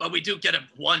salaries. But we do get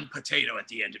one potato at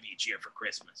the end of each year for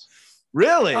Christmas.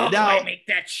 Really? Oh, now, I make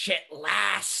that shit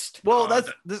last. Well,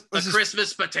 this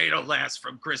Christmas potato lasts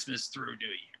from Christmas through New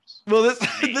Year's. Well,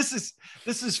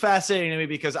 this is fascinating to me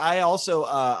because I also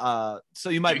so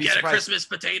you might be get surprised. A Christmas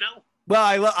potato.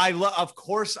 Well, I of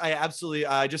course I absolutely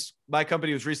my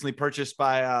company was recently purchased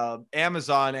by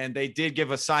Amazon, and they did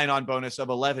give a sign-on bonus of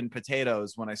 11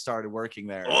 potatoes when I started working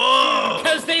there. Oh,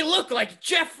 because they look like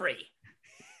Jeffrey.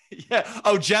 Yeah.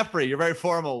 Oh, Jeffrey, you're very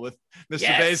formal with Mr.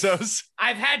 Bezos.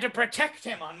 I've had to protect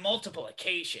him on multiple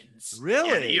occasions. Really?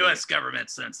 Yeah, the U.S. government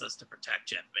sends us to protect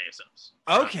Jeff Bezos.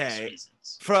 Okay.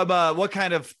 From what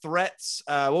kind of threats?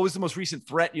 What was the most recent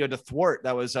threat you had to thwart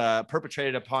that was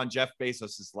perpetrated upon Jeff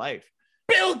Bezos' life?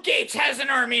 Bill Gates has an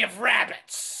army of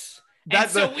rabbits.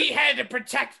 So we had to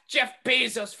protect Jeff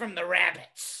Bezos from the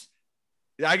rabbits.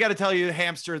 I got to tell you,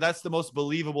 hamster, that's the most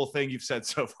believable thing you've said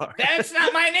so far. That's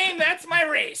not my name. That's my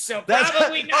race. So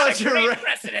probably not a great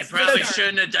precedent.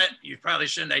 You probably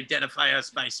shouldn't identify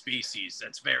us by species.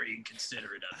 That's very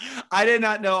inconsiderate of you. I did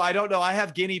not know. I don't know. I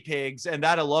have guinea pigs, and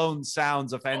that alone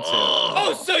sounds offensive.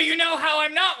 Oh, so you know how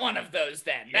I'm not one of those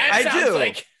then? I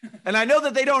do. And I know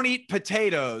that they don't eat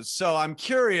potatoes, so I'm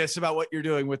curious about what you're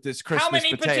doing with this Christmas potato.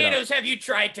 How many potatoes have you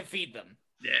tried to feed them?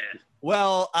 Yeah.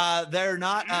 Well, they're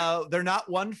not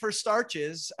one for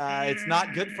starches. It's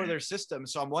not good for their system.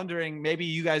 So I'm wondering, maybe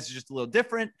you guys are just a little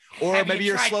different, or maybe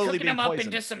you're slowly being poisoned. Have you tried cooking them up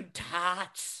into some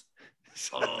tots?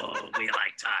 Oh, we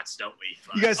like tots, don't we?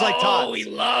 You guys like tots? Oh, we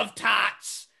love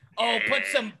tots. Oh, put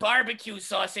some barbecue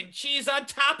sauce and cheese on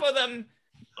top of them.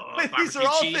 Oh, these are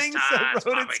all things that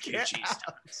rodents can't.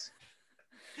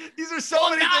 These are so Well,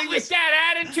 many not things. with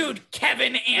that attitude,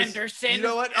 Kevin Anderson. You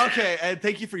know what? Okay, and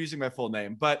thank you for using my full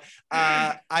name. But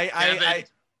I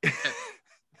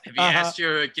Have you Uh-huh. asked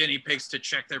your guinea pigs to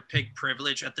check their pig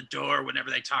privilege at the door whenever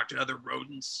they talk to other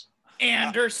rodents?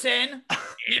 Anderson.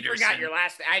 You Anderson. forgot your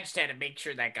last. I just had to make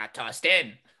sure that got tossed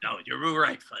in. No, you're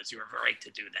right, Fuzz. You were right to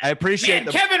do I that. appreciate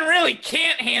Man, Kevin really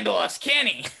can't handle us, can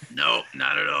he? No,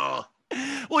 not at all.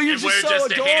 Well, you're And just we're so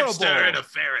just a hamster and adorable. a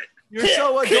ferret. You're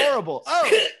so adorable.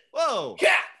 Oh, whoa.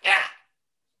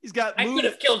 He's got I could moves.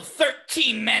 have killed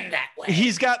 13 men that way.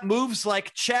 He's got moves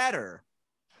like Chatter.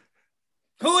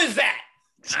 Who is that?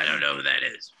 I don't know who that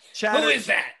is. Chatter. Who is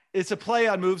that? It's a play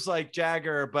on moves like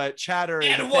Jagger, but Chatter is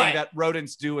And a what? thing that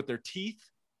rodents do with their teeth.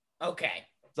 Okay.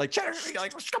 It's like Chatter,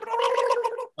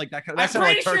 like that kind of. I'm That sounded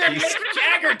like pretty sure turkeys. Mick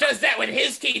Jagger does that with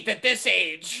his teeth at this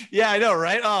age. Yeah, I know,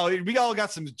 right? Oh, we all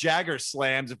got some Jagger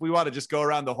slams. If we want to just go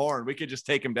around the horn, we could just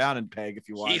take him down and peg if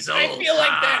you want. He's I old. feel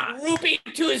like that Ruby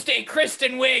Tuesday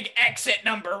Kristen Wiig exit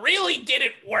number really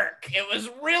didn't work. It was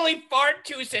really far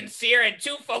too sincere and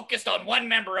too focused on one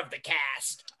member of the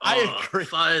cast. I agree.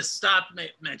 Fuzz, stop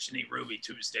mentioning Ruby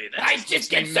Tuesday. That I makes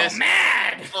just me get so miss-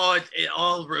 mad. Oh,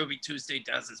 all Ruby Tuesday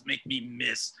does is make me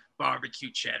miss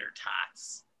barbecue cheddar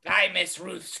tots. I miss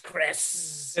Ruth's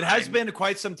Chris. It has been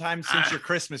quite some time since Ah. your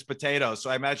Christmas potato,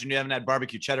 so I imagine you haven't had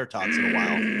barbecue cheddar tots in a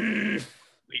while.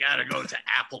 We gotta go to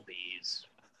Applebee's.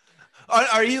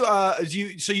 Are you?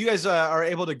 So you guys are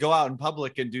able to go out in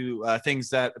public and do things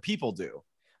that people do,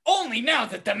 Only now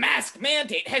that the mask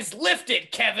mandate has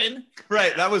lifted, Kevin.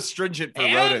 right? That was stringent for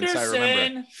rodents. I remember.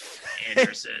 Anderson.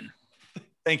 Anderson.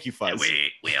 Thank you, And Fuzz.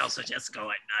 we also just go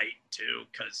at night too,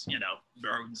 because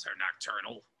rodents are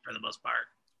nocturnal for the most part.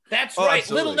 That's Oh, right.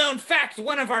 absolutely. Little known fact,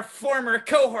 one of our former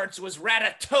cohorts was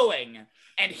ratatouille,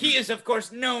 and he is, of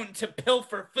course, known to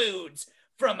pilfer foods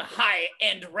from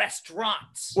high-end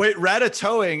restaurants. Wait,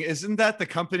 Ratatouille, isn't that the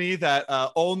company that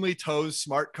only tows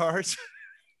smart cars?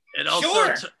 It also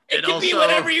Sure. t- It can be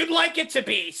whatever you'd like it to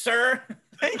be, sir.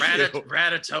 Thank you.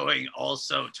 Ratatouille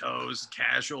also tows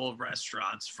casual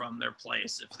restaurants from their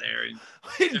place if they're It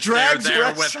if drags they're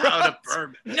there without a restaurants.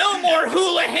 permit. No more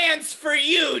hula hands for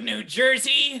you, New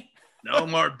Jersey. No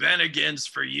more Bennigan's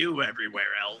for you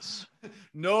everywhere else.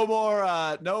 No more.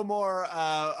 No more.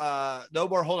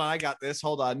 Hold on, I got this.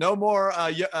 Hold on. No more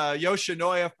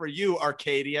Yoshinoya for you,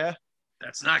 Arcadia.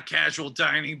 That's not casual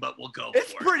dining, but we'll go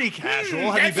It's for pretty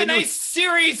casual. Have That's you a been nice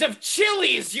series of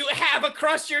chilies you have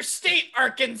across your state,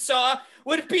 Arkansas.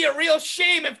 Would be a real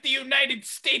shame if the United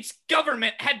States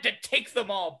government had to take them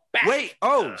all back. Wait.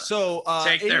 Oh, so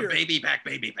Take in their your- baby back.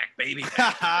 In this case.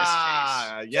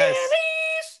 yes.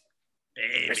 Chilies!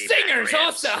 Baby For back singers ribs.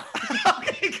 also.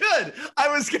 Okay, good. I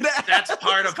was gonna. That's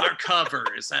part of our cover,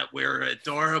 is that we're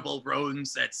adorable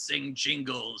rodents that sing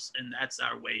jingles, and that's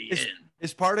our way in.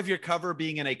 Is part of your cover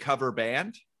being in a cover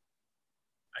band?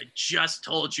 I just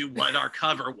told you what our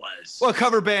cover was. Well, a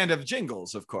cover band of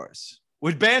jingles, of course.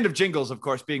 With Band of Jingles, of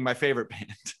course, being my favorite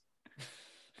band.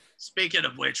 Speaking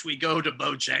of which, we go to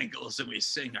Bojangles and we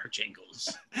sing our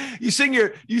jingles. You sing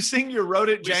your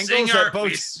rodent We jangles sing, our, at Bo.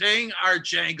 we sing our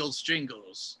jangles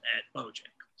jingles at Bojangles.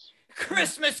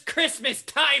 Christmas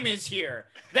time is here.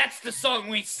 That's the song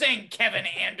we sing, Kevin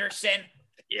Anderson.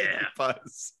 Yeah.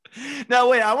 Buzz. Now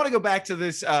wait, I want to go back to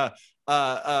this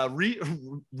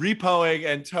repoing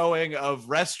and towing of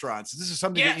restaurants. This is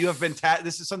something that you have been.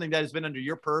 This is something that has been under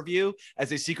your purview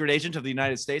as a secret agent of the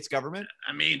United States government.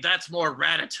 I mean, that's more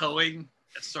ratatouille.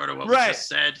 That's sort of what Right. we just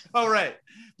said. Oh right,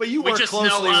 but you We work just closely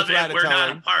know with of it. We're not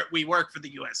a Ratatouille. part. We work for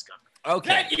the U.S. government. Okay.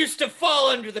 That used to fall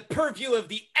under the purview of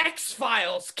the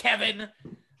X-Files, Kevin.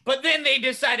 But then they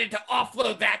decided to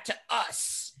offload that to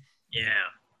us. Yeah.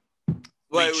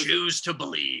 Well, it We was- choose to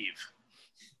believe.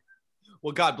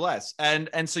 Well, God bless. And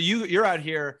so you're out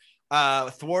here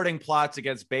thwarting plots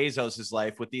against Bezos's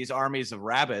life with these armies of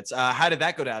rabbits. How did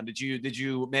that go down? Did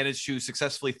you manage to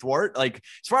successfully thwart? Like,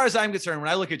 as far as I'm concerned, when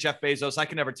I look at Jeff Bezos, I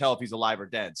can never tell if he's alive or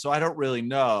dead. So I don't really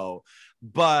know.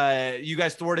 But you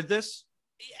guys thwarted this?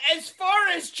 As far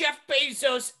as Jeff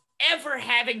Bezos ever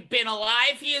having been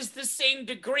alive, he is the same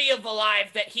degree of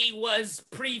alive that he was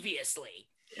previously.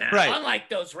 Yeah. Right. Unlike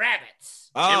those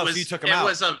rabbits. Oh, it was, so you took him out.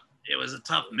 It was a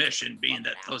tough mission, being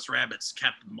that those rabbits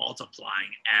kept multiplying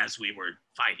as we were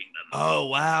fighting them. Oh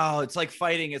wow! It's like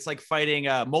fighting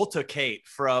Multicate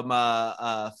from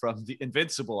the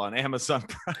Invincible on Amazon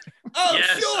Prime. Oh,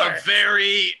 yes, sure.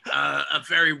 a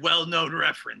very well-known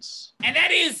reference. And that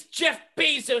is Jeff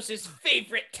Bezos'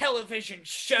 favorite television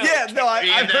show. Yeah, no, I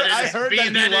Being heard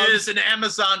being that he that it loves. is an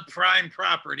Amazon Prime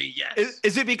property, yes.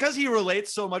 Is it because he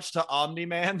relates so much to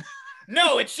Omni-Man?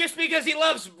 No, it's just because he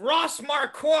loves Ross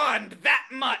Marquand that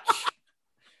much.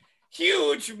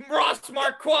 huge Ross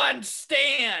Marquand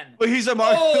stan. But he's a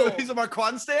Oh. he's a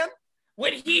Marquand stan?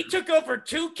 When he took over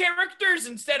 2 characters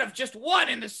instead of just 1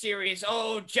 in the series,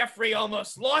 Jeffrey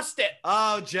almost lost it.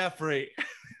 Oh, Jeffrey.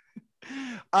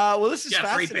 Well, this is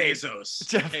Jeffrey fascinating.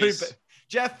 Bezos.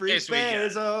 Jeffrey case we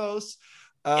get. Bezos.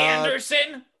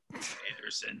 Anderson.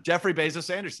 Anderson. Jeffrey Bezos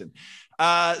Anderson.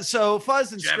 So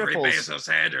Fuzz and Jeffrey Scriffles. Bezos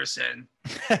Anderson.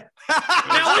 Now,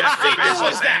 what Jeffrey figure was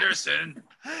Bezos that? Anderson.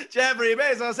 Jeffrey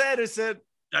Bezos Anderson.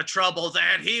 The trouble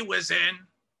that he was in,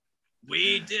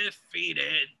 we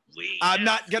defeated. I'm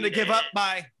not gonna give up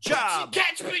my job.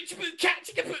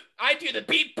 I do the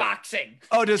beatboxing.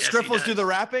 Oh, does Yes, he Scriffles do does. the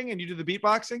rapping and you do the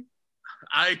beatboxing?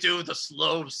 I do the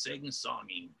slow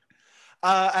sing-songing.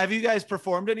 Have you guys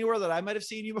performed anywhere that I might have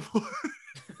seen you before?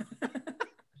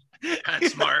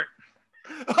 That's smart.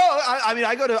 Oh, I mean,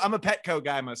 I'm a Petco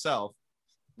guy myself.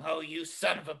 Oh, you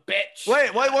son of a bitch.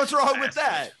 Wait, what's wrong with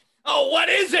that? Oh, what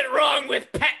is it wrong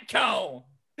with Petco?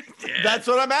 Yeah. That's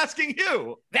what I'm asking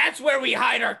you. That's where we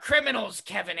hide our criminals,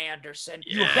 Kevin Anderson.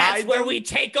 You That's hide where them? we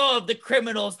take all of the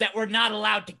criminals that we're not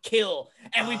allowed to kill,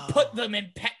 and we Oh. put them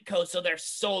in Petco so they're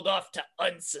sold off to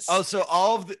Oh, so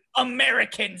all of the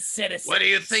American citizens. What do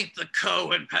you think the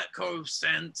CO in Petco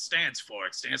stands for?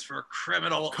 It stands for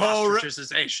criminal Co-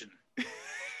 ostracization.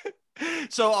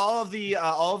 all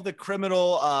of the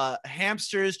criminal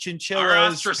hamsters, Are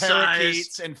chinchillas, ostracized.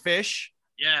 parakeets, and fish.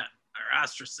 Yeah, are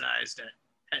ostracized at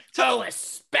Oh,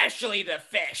 especially the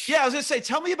fish. Yeah, I was gonna say,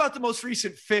 tell me about the most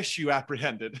recent fish you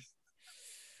apprehended.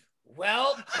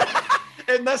 Well,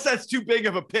 Unless that's too big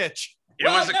of a pitch. It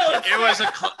Well, was a, no, it was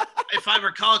a, if I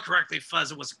recall correctly,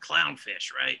 Fuzz, it was a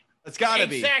clownfish, right? It's gotta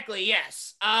be. exactly,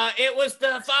 yes. It was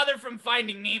the father from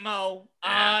Finding Nemo.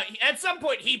 At some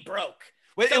point, he broke.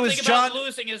 Wait, it Something was about John.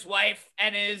 losing his wife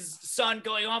and his son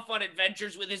going off on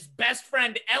adventures with his best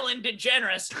friend Ellen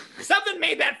DeGeneres. Something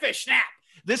made that fish snap.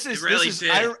 This is It really this is.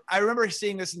 did. I remember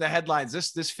seeing this in the headlines.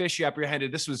 This fish you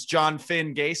apprehended. This was John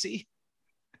Finn Gacy.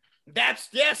 That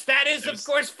is, of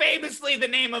course, famously the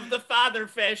name of the father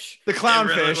fish, The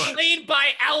clownfish. really was. played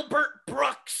by Albert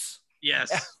Brooks.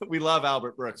 Yes. We love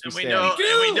Albert Brooks. And we we stand. know,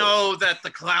 We and we do. know that the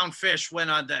clownfish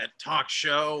went on that talk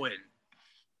show and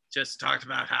just talked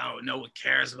about how no one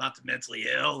cares about the mentally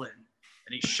ill, and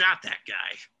he shot that guy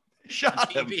on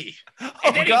Shot him. TV. Oh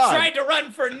And then God. he tried to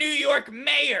run for New York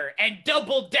mayor and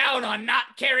doubled down on not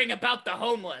caring about the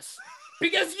homeless.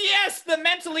 Because yes, the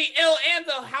mentally ill and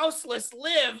the houseless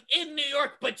live in New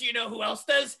York, but you know who else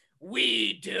does?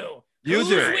 We do. You Who's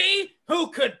do. we? Who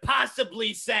could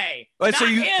possibly say? Wait, Not so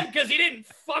you- him, because he didn't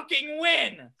fucking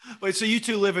win. Wait, so you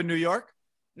two live in New York?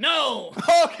 No.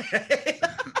 Okay.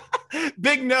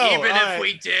 Big no. Even All if right.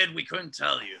 we did, we couldn't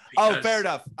tell you. Oh, because fair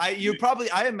enough.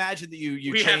 I imagine that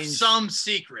you We have changed. some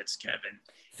secrets, Kevin.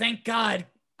 Thank God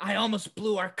I almost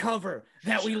blew our cover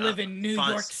that we Shut live up. in New Fuzz,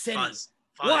 York City. Fuzz,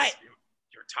 What?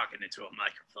 You're talking into a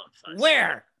microphone, Fuzz.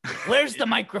 Where? Where's the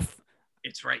microphone?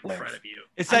 It's right in Where? front of you.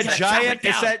 It's I'm that gonna chop giant. it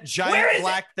It's down. that Where giant is it?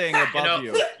 black thing You above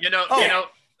you. Oh.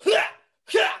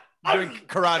 Doing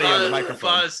karate on the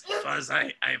microphone. Fuzz,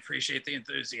 I appreciate the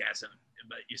enthusiasm,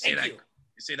 but you see Thank that you.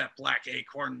 you see that black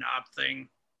acorn knob thing?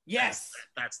 Yes.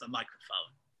 That's the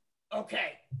microphone.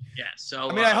 Okay. Yeah. So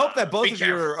I mean, I hope that both be of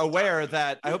you are careful. aware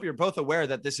that I hope you're both aware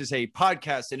that this is a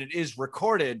podcast and it is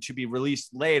recorded to be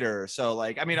released later. So,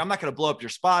 like, I mean, I'm not going to blow up your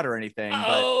spot or anything.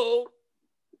 Uh-oh.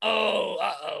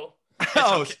 It's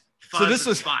Oh, okay. so Fuzz, this it's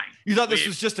was- fine. you thought this We-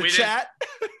 was just a we didn't- chat?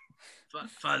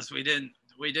 Fuzz, we didn't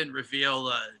reveal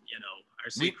our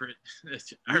secret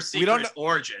our we secret don't know-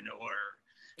 origin or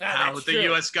Ah, how that's the true.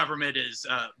 U.S. government is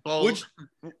bold Would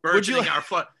you burgeoning like- our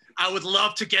foot. I would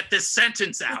love to get this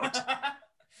sentence out.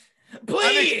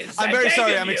 Please. I'm very beg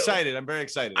sorry. of I'm you. excited. I'm very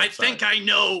excited. I I'm sorry. think I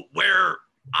know where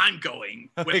I'm going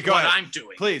with Okay, go what ahead. I'm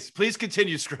doing. Please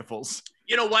continue, Scriffles.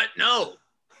 You know what? No.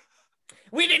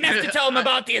 We didn't have to tell him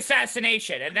about the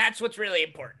assassination, and that's what's really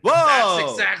important. Whoa!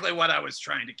 That's exactly what I was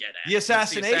trying to get at. The was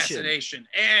assassination. assassination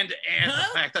and Huh?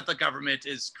 the fact that the government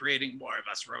is creating more of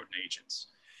us rodent agents.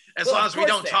 As Well, long of as we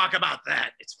course don't they talk about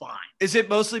that, it's fine. Is it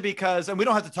mostly because, and we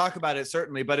don't have to talk about it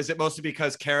certainly, but is it mostly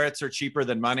because carrots are cheaper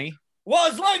than money? Well,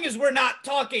 as long as we're not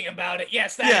talking about it,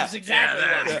 yes, that is Yeah. exactly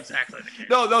yeah, what. that's exactly the case.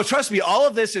 No, trust me. All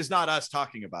of this is not us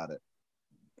talking about it.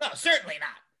 No, certainly not.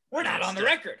 We're not on the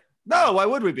record. No, why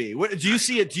would we be? Do you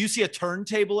see it? Do you see a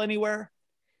turntable anywhere?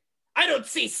 I don't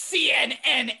see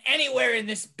CNN anywhere in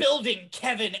this building,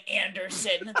 Kevin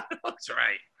Anderson. That's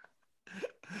right.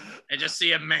 I just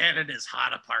see a man in his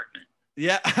hot apartment.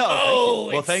 Yeah. Oh,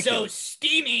 Well, it's thank so you.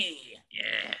 steamy.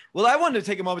 Yeah. Well, I wanted to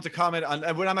take a moment to comment on,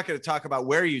 and I'm not going to talk about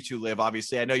where you two live.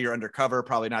 Obviously, I know you're undercover,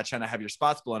 probably not trying to have your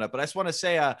spots blown up, but I just want to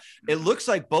say, it looks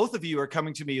like both of you are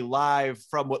coming to me live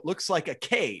from what looks like a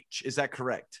cage. Is that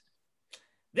correct?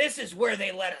 This is where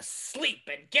they let us sleep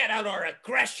and get out our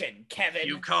aggression, Kevin.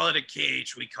 You call it a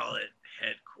cage, we call it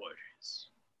headquarters.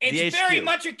 It's The very HQ.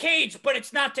 much a cage, but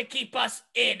it's not to keep us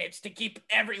in. It's to keep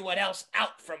everyone else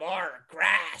out from our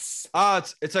grasp.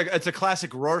 It's a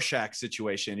classic Rorschach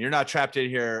situation. You're not trapped in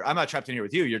here. I'm not trapped in here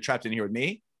with you. You're trapped in here with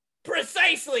me.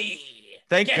 Precisely.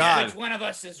 Thank Guess God. which one of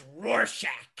us is Rorschach?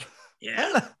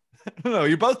 Yeah. I don't know.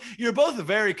 You're both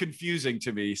very confusing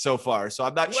to me so far. So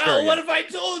I'm not sure. Well, what yet. if I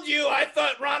told you I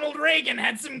thought Ronald Reagan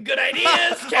had some good ideas,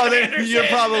 Oh, Kevin then Anderson? you're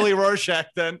probably Rorschach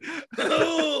then.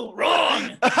 Ooh,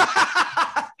 wrong.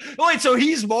 Wait, so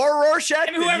he's more Rorschach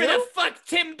And than whoever you? the fuck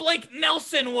Tim Blake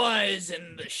Nelson was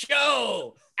in the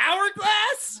show.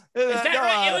 Hourglass? Is that No,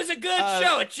 right? It was a good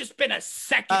show. It's just been a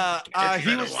second. It's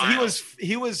been a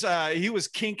while. He was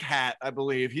Kink Hat, I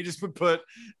believe. He just would put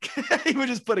he would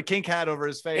just put a kink hat over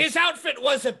his face. His outfit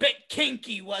was a bit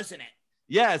kinky, wasn't it?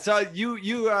 Yeah, so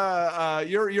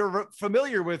you're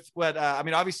familiar with what I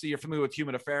mean. Obviously, you're familiar with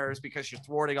human affairs because you're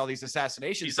thwarting all these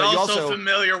assassinations. He's but you also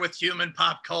familiar with human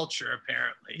pop culture,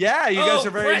 apparently. yeah, you guys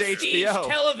are very into prestige HBO.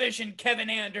 television, Kevin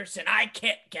Anderson. I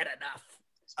can't get enough.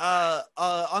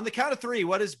 On the count of three,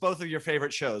 what is both of your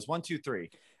favorite shows? 1, 2, 3.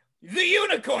 The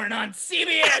Unicorn on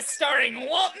CBS, starring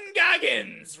Walton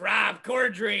Goggins, Rob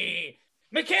Corddry,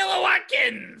 Michaela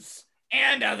Watkins,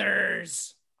 and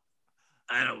others.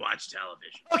 I don't watch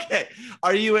television. Okay,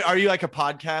 are you like a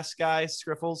podcast guy,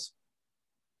 Scriffles?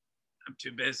 I'm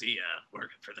too busy working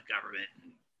for the government.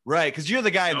 And Right, because you're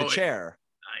the guy in the Oh, chair.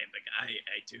 I am the guy.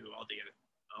 I do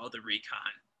all the recon,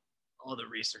 all the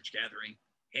research gathering.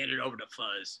 Hand it over to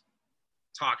Fuzz,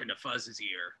 talking to Fuzz's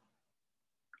ear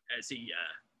as he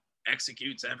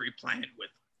executes every plan with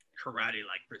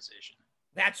karate-like precision.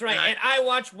 That's right, And and I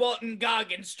watch Walton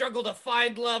Goggins struggle to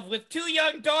find love with 2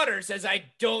 young daughters as I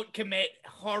don't commit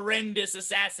horrendous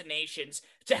assassinations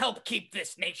to help keep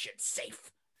this nation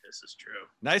safe. This is true.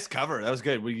 Nice cover. That was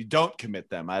good. Well, you don't commit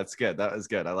them. That's good. That was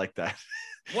good. I like that.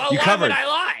 Well, You why covered. would I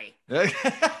lie?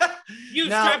 You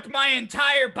Now- strapped my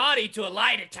entire body to a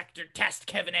lie detector test,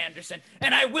 Kevin Anderson,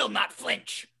 and I will not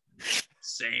flinch.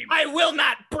 Same. I will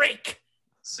not break.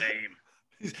 Same.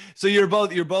 So you're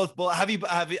both have you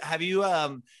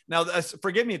now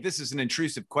forgive me if this is an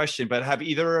intrusive question, but have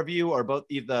either of you or both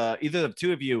either the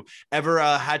two of you ever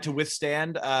had to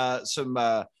withstand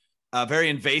some very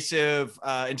invasive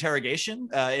interrogation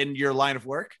in your line of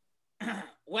work?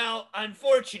 Well,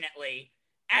 unfortunately,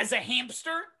 as a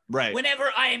hamster, Right.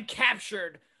 whenever I am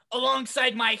captured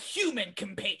alongside my human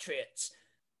compatriots,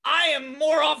 I am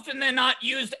more often than not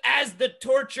used as the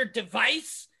torture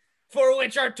device, for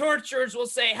which our torturers will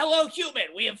say, "Hello, human,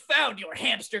 we have found your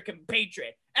hamster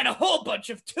compatriot," and a whole bunch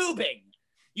of tubing.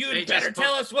 They You'd just better put-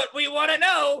 tell us what we want to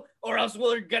know, or else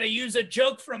we're going to use a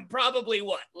joke from probably,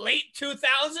 late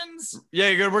 2000s?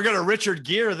 Yeah, we're gonna Richard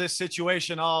Gere this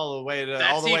situation all the way to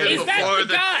That's all the way. even To Is that before the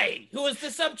the- guy who was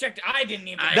the subject? I didn't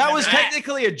even I- that know was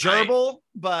technically a gerbil,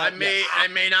 but I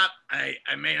may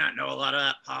not know a lot of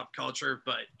that pop culture,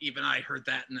 but even I heard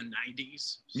that in the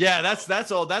 90s. yeah, So-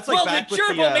 that's all. That's like Well, back the with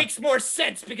gerbil the. makes more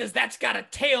sense because that's got a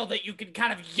tail that you can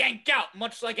kind of yank out,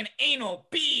 much like an anal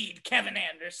bead, Kevin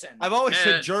Anderson. I've always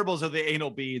said And- gerbils are the anal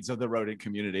beads of the rodent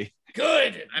community.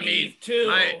 Good. I me mean,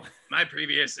 too. my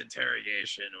previous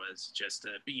interrogation was just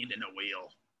being in a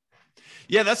wheel.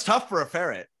 Yeah, that's tough for a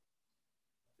ferret.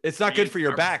 It's not good for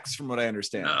your Our- backs, from what I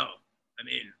understand. No, I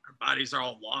mean, our bodies are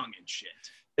all long and shit.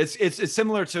 It's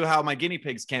similar to how my guinea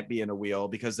pigs can't be in a wheel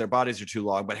because their bodies are too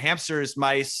long. But hamsters,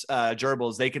 mice,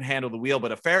 gerbils, they can handle the wheel.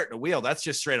 But a ferret in a wheel, that's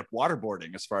just straight up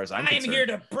waterboarding, as far as I'm I'm concerned. here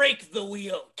to break the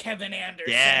wheel, Kevin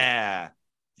Anderson.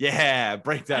 Yeah,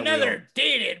 break that Another wheel.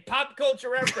 dated pop culture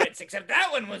reference, except that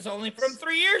one was only from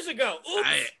 3 years ago. Oops.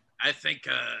 I think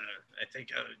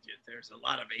there's a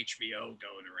lot of HBO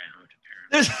going around.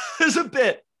 Apparently,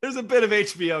 There's a bit of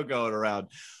HBO going around.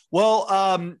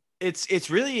 Well, it's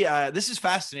really this is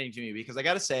fascinating to me because I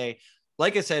got to say,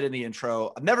 like I said in the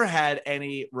intro, I've never had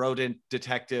any rodent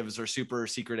detectives or super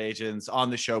secret agents on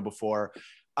the show before,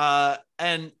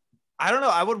 and I don't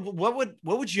know.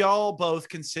 What would y'all both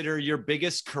consider your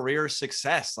biggest career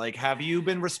success? Like, have you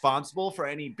been responsible for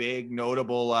any big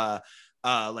notable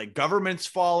like governments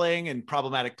falling in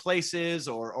problematic places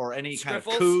or any kind of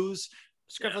Scriffles? coups?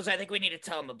 Scriffles, I think we need to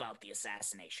tell him about the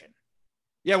assassination.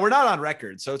 Yeah, we're not on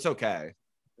record, so it's okay.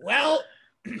 Well,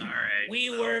 all right. we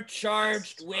were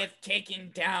charged with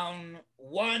taking down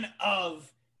one of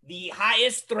the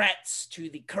highest threats to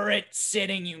the current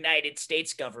sitting United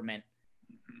States government,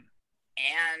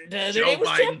 And the name was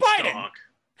Joe Biden. dog.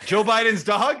 Joe Biden's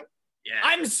dog? Yeah,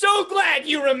 I'm so glad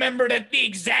you remembered at the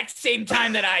exact same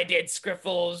time that I did,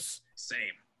 Scriffles. same.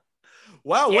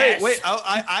 Wow, Yes. wait.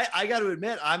 I got to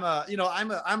admit, I'm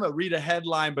a read a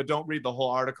headline but don't read the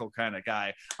whole article kind of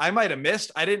guy. I might have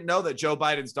missed. I didn't know that Joe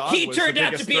Biden's dog He was turned the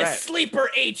out biggest to be a threat. sleeper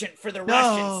agent for the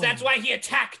Russians. That's why he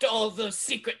attacked all of those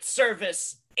Secret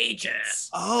Service agents.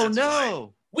 Oh That's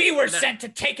no. We were sent to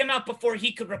take him out before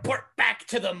he could report back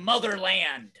to the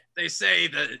motherland. They say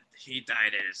that he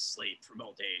died in his sleep from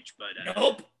old age, but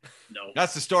Nope. no.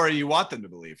 That's the story you want them to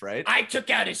believe, right? I took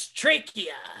out his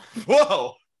trachea.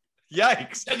 Whoa.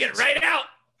 Yikes. Took it right out.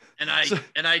 And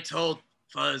I told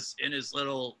Fuzz in his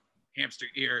little hamster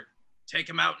ear, take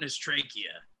him out in his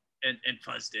trachea, and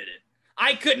Fuzz did it.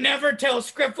 I could never tell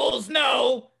Scriffles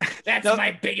no. That's No.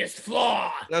 my biggest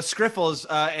flaw. Now, Scriffles,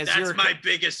 as That's your my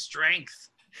biggest strength.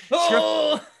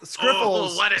 Oh,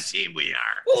 Scriffles, Oh, what a team we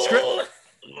are. oh.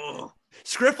 Oh.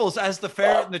 Scriffles, as the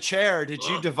ferret in the chair, did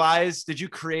you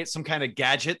create some kind of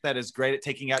gadget that is great at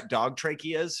taking out dog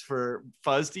tracheas for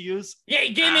Fuzz to use? Yeah,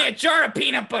 he gave me a jar of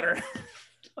peanut butter.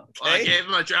 Well, I gave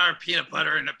him a jar of peanut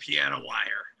butter and a piano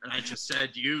wire, and I just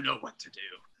said, "You know what to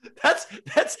do." That's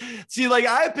see, like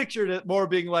I pictured it more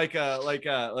being like a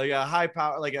high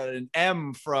power, like an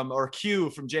M from or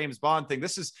Q from James Bond thing.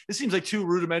 This seems like two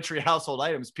rudimentary household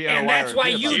items. Piano And wire that's why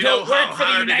peanut you butter. Do you know don't work how for the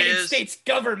hard it United is? States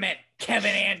government,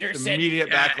 Kevin Anderson. Immediate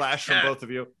Yeah, backlash from yeah. both of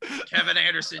you. Kevin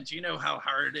Anderson, do you know how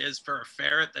hard it is for a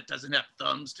ferret that doesn't have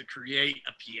thumbs to create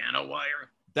a piano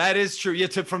wire? That is true. Yeah,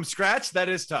 from scratch, that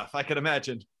is tough. I can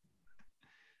imagine.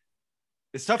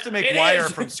 It's tough to make It wire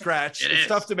is. from scratch. It it's is.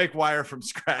 tough to make wire from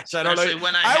scratch. I don't Especially know.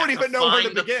 when I have wouldn't to even know where to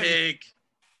find the begin. pig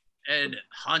and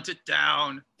hunt it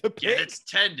down, The get pig? its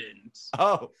tendons,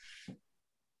 Oh,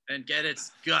 and get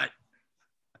its gut.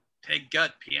 Pig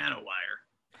gut piano wire.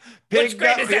 What's pig great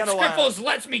gut is that piano wire. Scriffles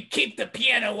lets me keep the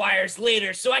piano wires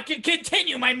later so I can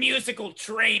continue my musical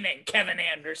training, Kevin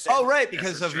Anderson. Oh, right, Yes,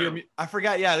 because it's of your. true. I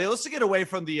forgot. Yeah, let's get away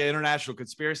from the international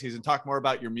conspiracies and talk more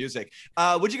about your music.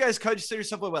 Would you guys consider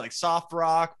yourself what, like soft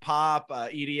rock, pop,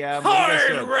 EDM? What are you guys Hard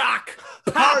doing? rock,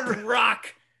 pop Hard-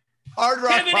 rock. Hard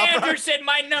rock, Kevin pop rock? Anderson,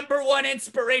 my number one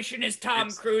inspiration is Tom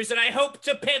It's- Cruise, and I hope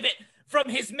to pivot from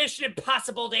his Mission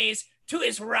Impossible days to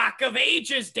his Rock of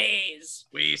Ages days.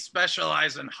 We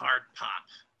specialize in hard pop.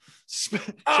 So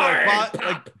Hard like pop.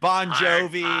 like Bon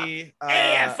Hard Jovi,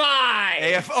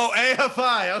 AFI.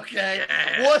 AFI. Okay,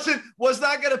 Yeah. was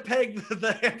not gonna peg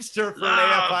the hamster for an No.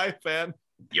 AFI fan.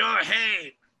 Your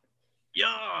hate. Your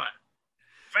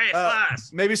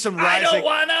faithless. Maybe some I don't rising.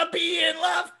 wanna be in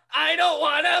love. I don't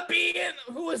wanna be in.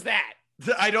 Who was that?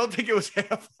 I don't think it was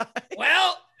AFI.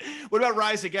 Well, What about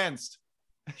Rise Against?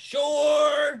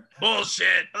 sure.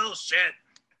 Bullshit.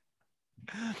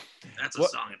 That's a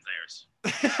What- song of theirs.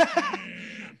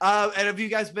 And have you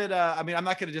guys been? I mean, I'm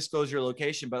not going to disclose your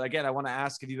location, but again, I want to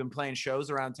ask: have you been playing shows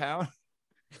around town?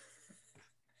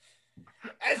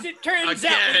 As it turns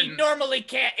out, we Again. normally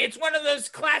can't. It's one of those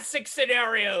classic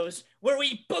scenarios where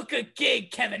we book a gig,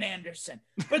 Kevin Anderson.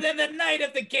 But then the night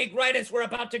of the gig, right as we're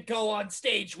about to go on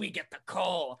stage, we get the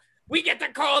call. We get the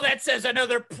call that says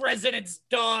another president's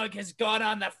dog has gone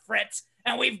on the fritz,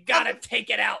 and we've got to take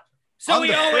it out. So On we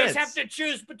the always fritz? have to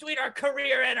choose between our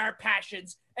career and our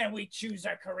passions, and we choose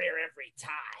our career every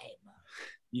time.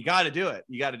 You got to do it.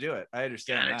 You got to do it. I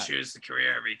understand Gotta that. choose the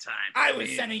career every time. I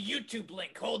was sent a YouTube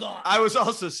link. Hold on. I was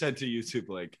also sent to YouTube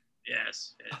link.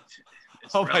 Yes.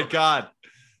 It's Oh my relevant. god.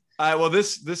 Well,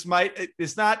 this might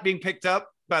it's not being picked up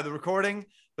by the recording,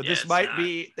 but Yeah, this it's might not.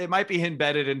 be it might be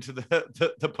embedded into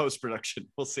the post production.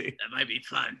 We'll see. That might be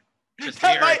fun. Just to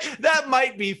hear, That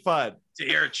might be fun. to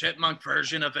hear a chipmunk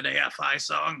version of an AFI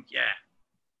song. Yeah.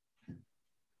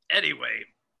 Anyway,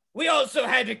 We also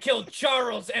had to kill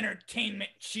Charles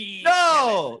Entertainment Cheese.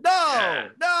 No, Yeah.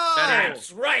 no. Better-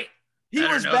 That's right. He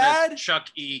better was known as bad Chuck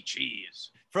E.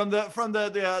 Cheese. from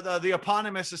the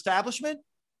eponymous establishment.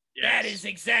 Yes. That is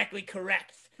exactly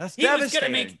correct. That's He was going devastating.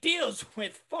 to make deals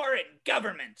with foreign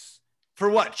governments. For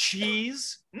what?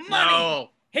 Cheese? Money. No.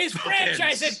 His Tokens.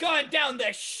 franchise had gone down the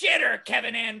shitter,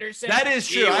 Kevin Anderson. That is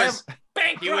He true. was,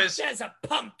 bankrupt he was- as a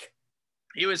punk.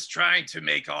 he was trying to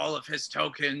make all of his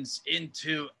tokens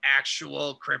into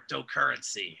actual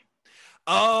cryptocurrency.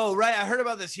 Oh, right. I heard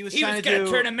about this. He was He trying was to going to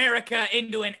do. turn America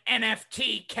into an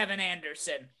NFT, Kevin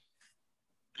Anderson.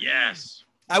 Yes.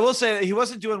 I will say that he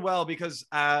wasn't doing well because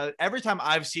every time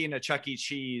I've seen a Chuck E.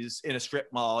 Cheese in a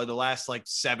strip mall in the last like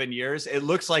 7 years, it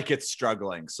looks like it's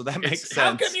struggling. So that makes It's- How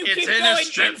sense. come you It's keep in a going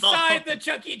strip mall. inside the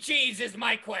Chuck E. Cheese is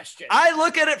my question. I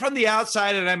look at it from the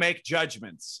outside and I make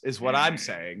judgments, is what I'm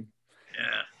saying.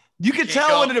 Yeah. You can Can't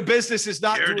tell go- when a business is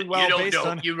not doing well you don't based know.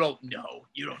 on. You don't know.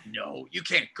 You don't know. You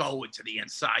can't go into the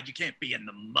inside. You can't be in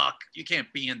the muck. You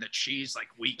can't be in the cheese like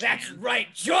we can. That's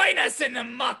right. Join us in the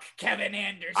muck, Kevin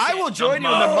Anderson. I will join you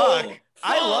in the Oh, muck.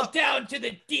 I Fall love. down to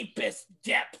the deepest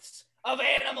depths of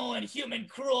animal and human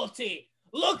cruelty.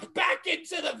 Look back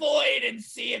into the void and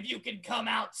see if you can come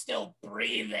out still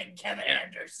breathing, Kevin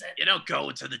Anderson. You don't go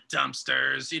into the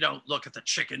dumpsters. You don't look at the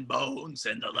chicken bones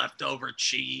and the leftover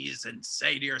cheese and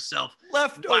say to yourself,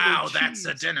 Leftover wow, cheese. that's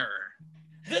a dinner.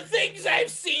 The things I've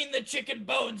seen the chicken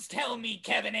bones tell me,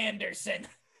 Kevin Anderson.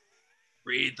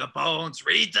 Read the bones.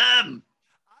 Read them.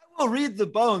 I will read the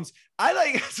bones. I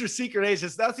like Mr. Secret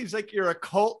Agents. That seems like you're a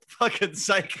cult fucking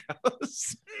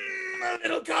psychos. A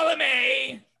little column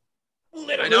A.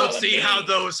 Little I don't column see B. how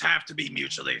those have to be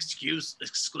mutually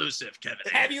exclusive, Kevin.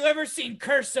 Have you ever seen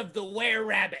Curse of the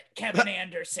Were-Rabbit, Kevin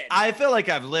Anderson? I feel like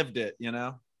I've lived it, you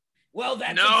know? Well,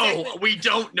 that's No, exactly- we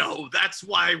don't know. That's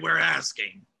why we're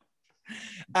asking.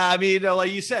 I mean, you know,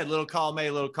 like you said, little column A,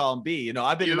 little column B. You know,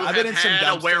 I've been in some had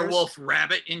dumpsters. a werewolf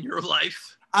rabbit in your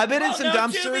life. I've been in Well, some no, to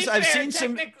dumpsters. be I've fair, seen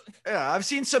some. technic- Yeah, I've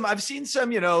seen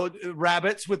some, you know,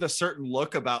 rabbits with a certain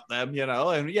look about them, you know,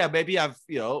 and yeah, maybe I've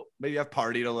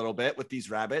partied a little bit with these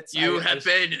rabbits.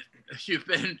 You've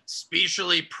been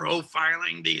specially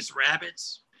profiling these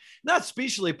rabbits. Not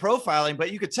specially profiling,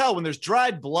 but you could tell when there's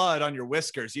dried blood on your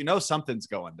whiskers, you know, something's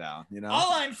going down, you know?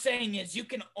 All I'm saying is you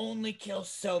can only kill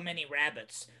so many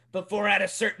rabbits before at a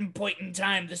certain point in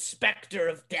time, the specter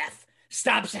of death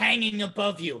stops hanging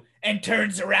above you and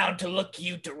turns around to look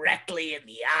you directly in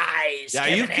the eyes, Yeah,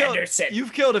 Kevin Anderson.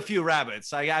 you've killed a few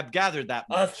rabbits. I've gathered that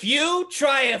much. A few,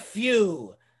 try a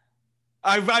few.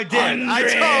 I did. 100.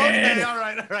 Okay, all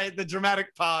right. The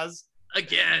dramatic pause.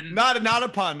 Again, Not a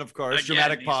pun, of course. again,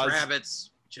 Dramatic these pause.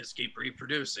 rabbits just keep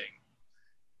reproducing.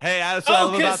 Hey, that's what I Oh,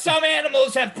 love because about some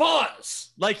animals have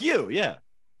paws. like you, yeah.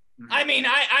 I mean,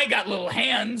 I got little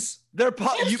hands. They're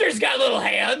Hamsters got little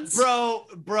hands. bro.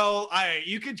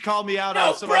 You could call me out No,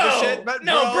 on some bro. other shit, but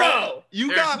bro. you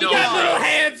There's got no You got bro. little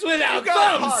hands without You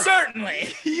got thumbs, heart.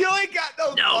 certainly. You ain't got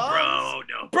no No, thumbs. bro.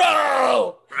 No,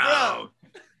 Bro! bro.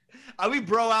 We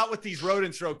bro out with these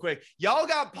rodents real quick. Y'all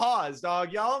got paws,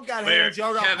 dog. Y'all got Where? hands.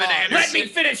 Y'all got Kevin paws. Anderson. Let me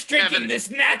finish drinking Kevin- this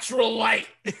natural light.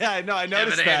 Yeah, I know. I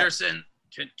noticed Kevin that. Anderson,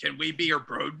 can we be your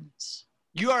brodents?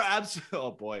 You are absolutely.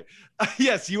 Oh boy.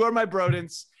 Yes, you are my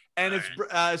brodents. And it's All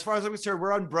as far as I'm concerned,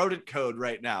 we're on Brodent code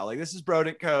right now. Like this is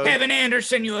Brodent code. Kevin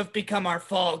Anderson, you have become our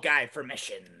fall guy for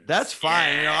missions. That's fine.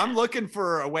 You know, Yeah. I'm looking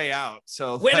for a way out.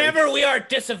 So like, Whenever we are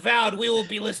disavowed, we will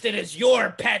be listed as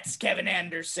your pets, Kevin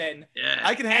Anderson. Yeah.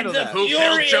 I can And handle the that. Who fury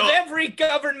killed of Joe? every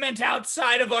government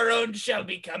outside of our own shall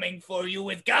be coming for you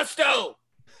with gusto.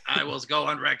 I will go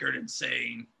on record and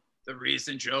saying the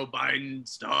reason Joe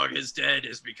Biden's dog is dead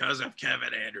is because of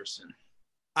Kevin Anderson.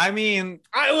 I mean,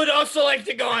 I would also like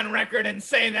to go on record and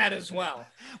say that as well.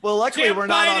 well, luckily Jim we're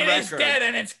not on Biden is record. dead,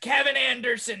 and it's Kevin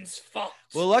Anderson's fault.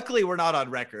 Well, luckily we're not on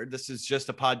record. This is just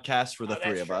a podcast for the Oh, that's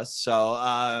three of true. us. So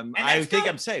I that's think good.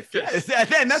 I'm safe. Good. Yeah,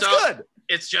 and that's So- good.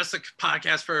 It's just a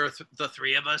podcast for the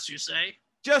three of us, you say?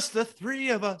 Just the three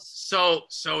of us. So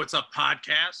it's a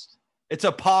podcast? It's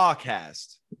a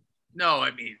podcast. No,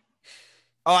 I mean,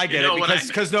 Oh, I get know it what I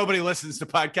because meant. nobody listens to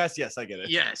podcasts. Yes, I get it.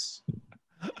 yes.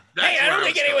 Hey, That's I where don't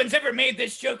think was going. anyone's ever made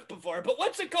this joke before, but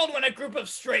what's it called when a group of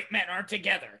straight men are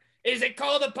together? Is it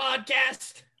called a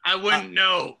podcast? I wouldn't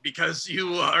know because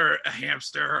you are a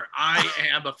hamster. I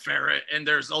am a ferret, and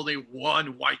there's only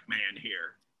one white man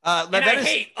here. And that I is-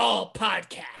 hate all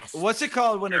podcasts. What's it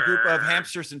called when a group of Grr.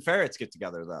 hamsters and ferrets get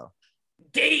together, though?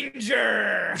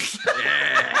 Danger!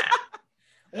 Yeah.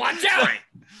 Watch out! Fine.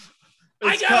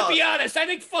 I It's gotta called- be honest, I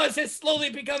think Fuzz has slowly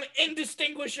become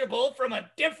indistinguishable from a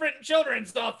different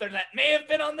children's author that may have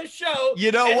been on the show.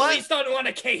 You know at what? least on one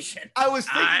occasion. I was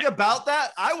thinking about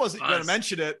that. I wasn't going to Buzz.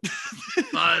 mention it.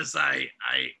 Fuzz, I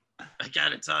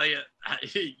gotta tell you,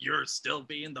 you're still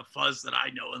being the Fuzz that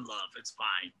I know and love. It's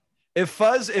fine. If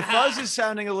Fuzz is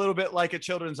sounding a little bit like a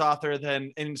children's author,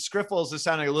 then and Scriffles is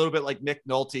sounding a little bit like Nick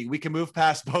Nolte, we can move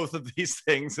past both of these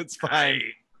things. It's fine.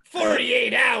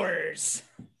 48 hours.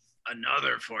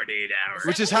 Another 48 hours.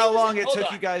 Which is how long it Hold took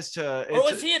on. you guys to. Or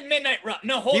was he in Midnight Run?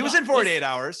 No, hold on. He was in 48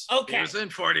 hours Okay. He was in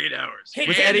 48 hours. Hey,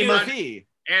 with And Eddie you- Murphy.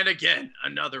 And again,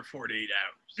 another 48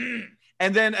 hours. Mm.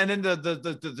 And then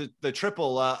the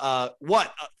triple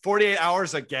 48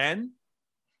 hours again.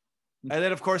 And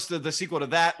then of course the sequel to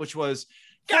that, which was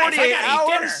Guys, I 48 gotta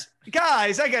eat hours.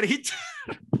 Guys, I gotta eat.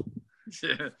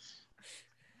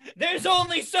 There's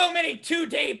only so many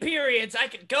 2-day periods I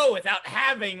could go without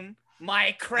having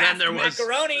my Kraft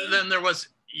macaroni. Then there was,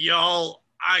 y'all,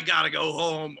 I gotta go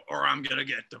home or I'm gonna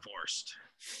get divorced.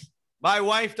 My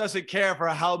wife doesn't care for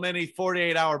how many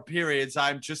 48-hour periods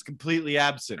I'm just completely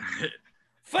absent.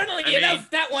 Funnily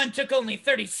enough, that one took only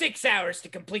 36 hours to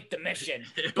complete the mission,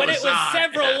 but it was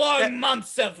several long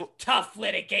months of tough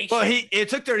litigation. Well, it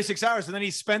took 36 hours, and then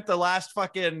he spent the last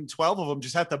fucking 12 of them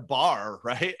just at the bar,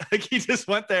 right? Like he just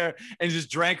went there and just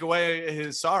drank away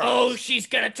his sorrows. Oh, she's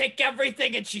gonna take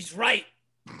everything, and she's right.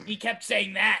 He kept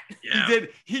saying that. Yeah.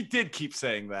 He did keep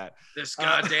saying that. This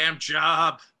goddamn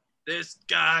job. This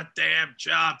goddamn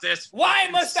job. This. Why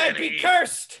must I city. be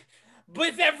cursed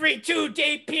with every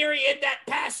 2-day period that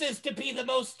passes to be the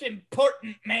most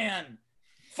important man?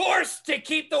 Forced to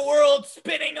keep the world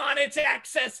spinning on its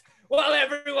axis while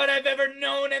everyone I've ever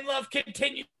known and loved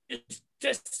continues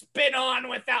to spin on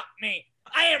without me.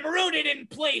 I am rooted in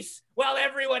place while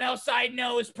everyone else I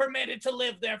know is permitted to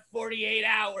live their 48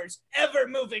 hours, ever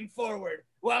moving forward,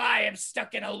 while I am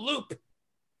stuck in a loop.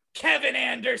 Kevin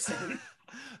Anderson.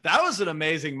 That was an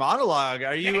amazing monologue.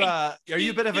 Are you a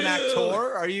bit of an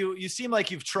actor? Are you seem like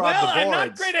you've trod the boards. I'm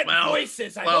not great at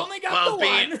voices. I've only got the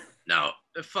one. No,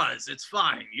 Fuzz, it's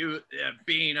fine. You,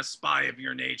 being a spy of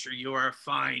your nature, you are a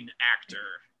fine actor.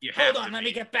 You have Hold on, let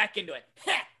me get back into it.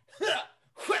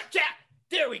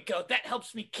 There we go. That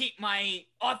helps me keep my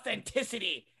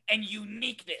authenticity and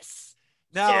uniqueness.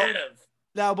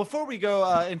 Now, before we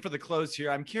go in for the close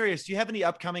here, I'm curious, do you have any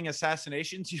upcoming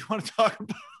assassinations you want to talk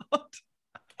about?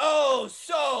 Oh,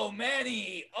 so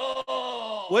many.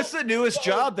 Oh. What's the newest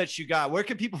job that you got? Where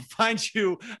can people find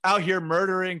you out here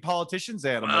murdering politicians'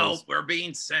 animals? Well, we're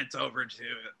being sent over to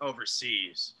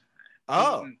overseas.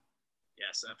 Oh. Putin,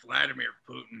 yes, Vladimir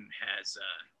Putin has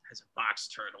a box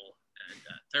turtle, and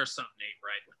there's something ain't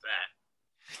right with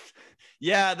that.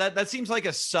 Yeah, that seems like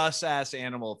a sus-ass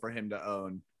animal for him to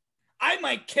own. I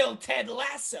might kill Ted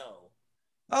Lasso.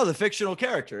 Oh, the fictional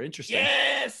character. Interesting.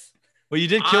 Yes. Well, you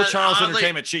did kill Charles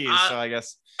Entertainment Cheese, so I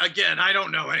guess. Again, I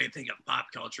don't know anything of pop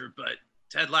culture, but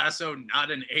Ted Lasso, not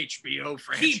an HBO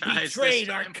franchise. He betrayed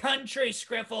our country,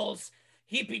 Scriffles.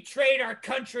 He betrayed our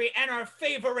country and our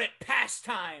favorite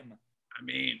pastime. I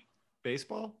mean,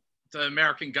 baseball? The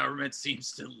American government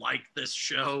seems to like this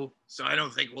show, so I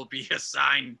don't think we'll be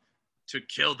assigned to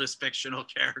kill this fictional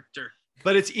character.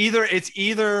 But it's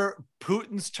either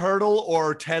Putin's turtle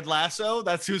or Ted Lasso.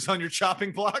 That's who's on your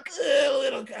chopping block.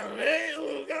 Little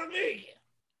me.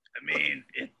 I mean,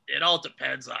 it all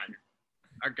depends on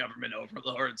our government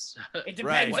overlords. It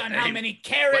depends on how many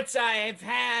carrots I've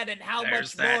had and how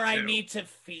much more I need to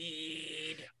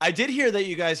feed. I did hear that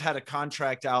you guys had a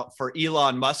contract out for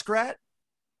Elon Muskrat.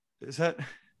 Is that?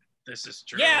 This is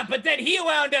true. Yeah, but then he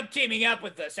wound up teaming up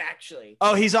with us, actually.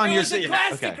 Oh, he's on your seat. It was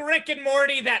a classic Rick and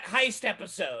Morty, that heist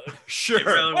episode. Sure.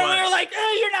 Really where we were like,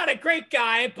 oh, you're not a great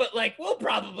guy, but like, we'll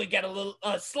probably get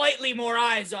slightly more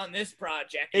eyes on this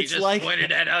project. He just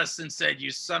pointed at us and said,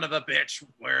 you son of a bitch,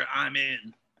 where I'm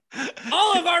in.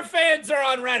 All of our fans are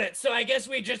on Reddit, so I guess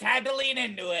we just had to lean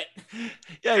into it.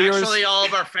 Yeah, actually, all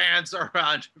of our fans are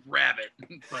on Rabbit.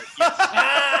 But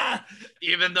yes,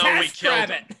 even though we killed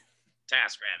Rabbit. Him.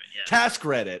 TaskRabbit, yeah.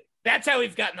 TaskReddit. That's how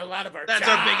we've gotten a lot of our That's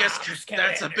jobs. our biggest.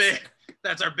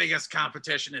 That's our biggest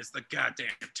competition is the goddamn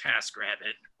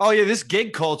TaskRabbit. Oh yeah, this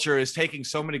gig culture is taking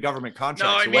so many government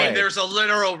contracts away. No, there's a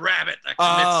literal rabbit that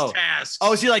commits tasks.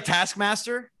 Oh, is he like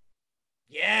Taskmaster?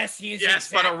 Yes, he's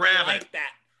but a rabbit like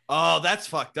that. Oh, that's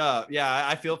fucked up. Yeah,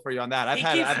 I feel for you on that. He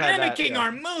keeps mimicking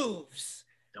our moves.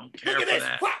 Don't care Look at for this.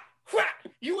 that. Wha, wha.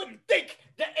 You wouldn't think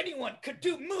that anyone could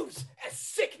do moves as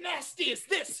sick nasty as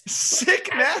this. Sick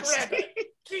nasty.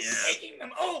 Keeps taking them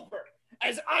over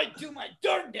as I do my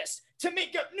darndest to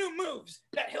make up new moves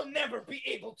that he'll never be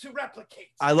able to replicate.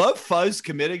 I love Fuzz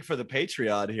committing for the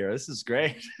Patreon here. This is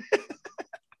great.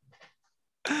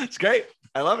 It's great.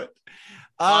 I love it.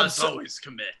 Fuzz always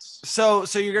commits. So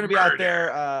you're going to be out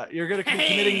there. You're going to be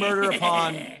committing murder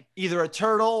upon either a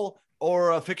turtle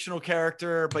or a fictional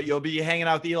character, but you'll be hanging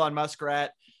out with Elon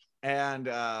Muskrat. And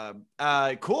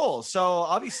cool. So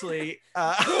obviously,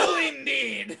 cool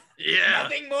indeed. Yeah.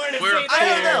 Nothing more to say. I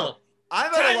don't know.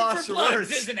 I'm at a loss for for plugs,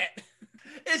 words, isn't it?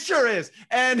 It sure is.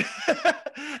 And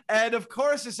and of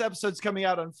course, this episode's coming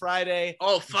out on Friday.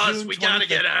 Oh, Fuzz, June we gotta 25th.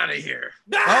 get out of here.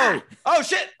 Oh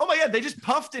shit! Oh my god, they just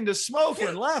puffed into smoke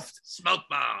and left. Smoke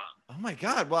bomb. Oh my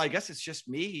god. Well, I guess it's just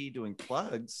me doing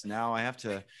plugs now. I have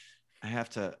to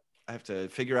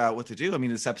figure out what to do. I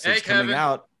mean, this episode's coming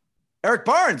out. Eric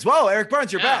Barnes. Whoa, Eric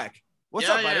Barnes, you're back. What's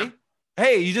up, buddy?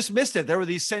 Hey, you just missed it. There were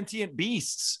these sentient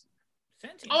beasts.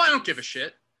 I don't give a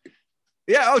shit.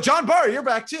 Yeah. Oh, John Barr, you're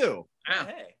back too. Yeah.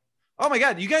 Hey. Oh my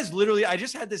God, you guys literally, I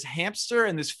just had this hamster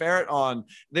and this ferret on.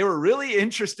 They were really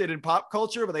interested in pop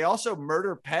culture, but they also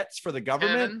murder pets for the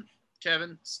government.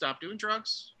 Kevin, stop doing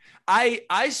drugs.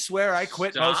 I swear I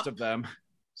quit Stop. most of them.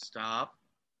 Stop.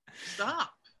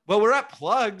 Well, we're at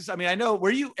plugs. I mean, I know.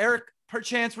 Were you, Eric,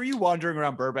 perchance, were you wandering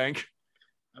around Burbank?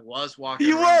 I was walking.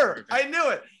 You around were. Burbank. I knew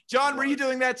it. John, were you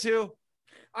doing that too?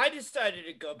 I decided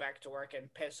to go back to work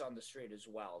and piss on the street as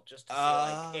well, just to see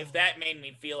like, if that made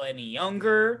me feel any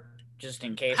younger, just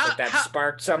in case that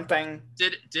sparked something.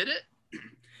 Did it?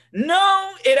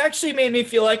 No, it actually made me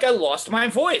feel like I lost my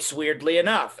voice, weirdly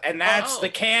enough. And that's the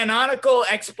canonical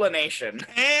explanation.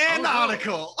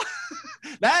 Canonical.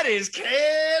 That is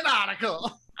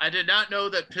canonical. I did not know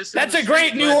that pissing. That's a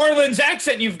great New Orleans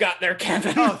accent you've got there,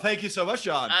 Kevin. Oh, thank you so much,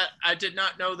 John. I did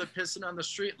not know that pissing on the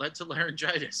street led to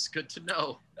laryngitis. Good to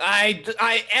know.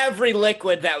 Every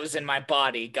liquid that was in my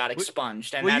body got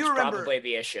expunged, and that's probably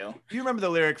the issue. You remember the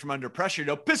lyric from Under Pressure?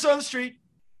 Piss on the street.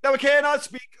 Now we cannot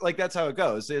speak. Like, that's how it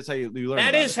goes. That's how you learn.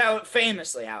 That is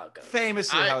famously how it goes.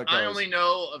 How it goes. I only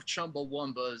know of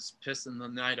Chumbawamba's pissing the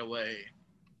night away.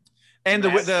 And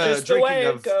the drinking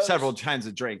of several kinds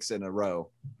of drinks in a row.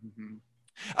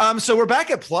 Mm-hmm. So we're back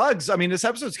at plugs. I mean, this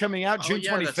episode's coming out June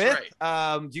 25th.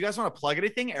 Right. Do you guys want to plug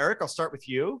anything? Eric, I'll start with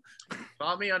you.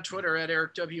 Follow me on Twitter at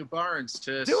Eric W. Barnes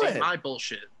to see my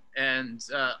bullshit. And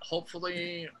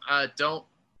hopefully, don't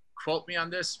quote me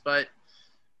on this, but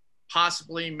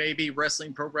possibly maybe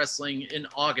Pro Wrestling in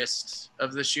August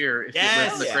of this year. If you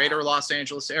live in the greater Los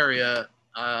Angeles area,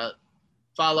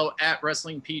 follow at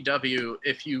Wrestling PW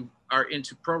if you are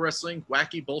into pro wrestling,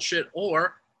 wacky bullshit,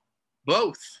 or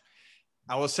both.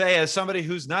 I will say, as somebody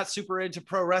who's not super into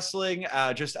pro wrestling,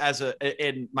 just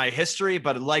in my history,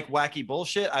 but like wacky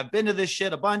bullshit, I've been to this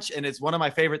shit a bunch, and it's one of my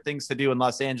favorite things to do in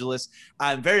Los Angeles.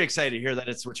 I'm very excited to hear that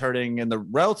it's returning in the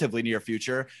relatively near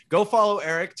future. Go follow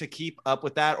Eric to keep up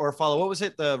with that, or follow, what was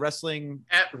it? The wrestling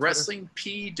at Wrestling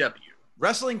PW.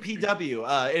 Wrestling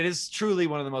PW. It is truly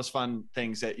one of the most fun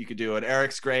things that you could do. And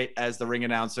Eric's great as the ring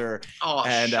announcer. Oh,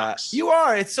 and you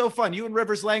are. It's so fun. You and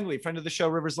Rivers Langley, friend of the show,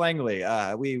 Rivers Langley.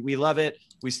 We love it.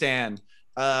 We stand.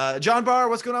 John Barr,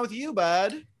 what's going on with you,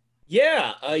 bud?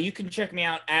 Yeah, you can check me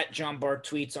out at John Barr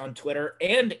Tweets on Twitter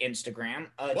and Instagram,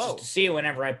 just to see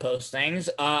whenever I post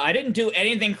things. I didn't do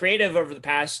anything creative over the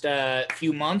past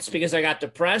few months because I got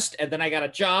depressed, and then I got a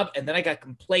job, and then I got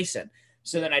complacent.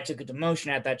 So then I took a demotion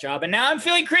at that job, and now I'm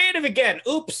feeling creative again.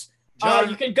 Oops.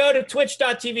 You can go to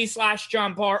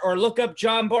twitch.tv/John Barr or look up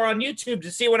John Barr on YouTube to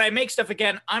see when I make stuff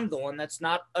again. I'm the one that's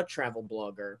not a travel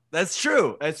blogger. That's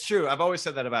true. That's true. I've always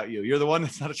said that about you. You're the one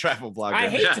that's not a travel blogger. I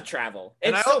hate to travel.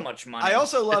 It's so much money. I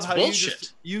also love how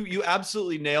bullshit. you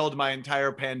absolutely nailed my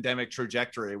entire pandemic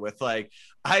trajectory with like,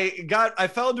 I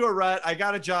fell into a rut. I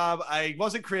got a job. I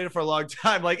wasn't creative for a long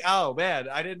time. Like, oh man,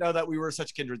 I didn't know that we were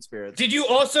such kindred spirits. Did you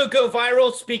also go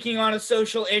viral speaking on a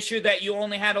social issue that you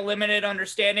only had a limited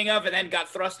understanding of and then got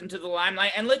thrust into the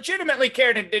limelight and legitimately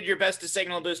cared and did your best to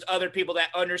signal boost other people that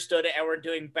understood it and were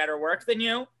doing better work than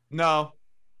you? No.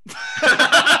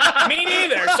 Me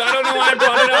neither, so I don't know why I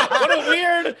brought it up. What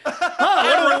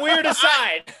a weird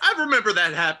aside. I remember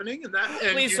that happening. And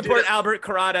please support Albert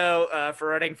Corrado for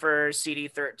running for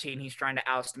CD13. He's trying to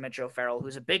oust Mitch O'Farrell,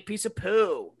 who's a big piece of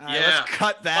poo. Let's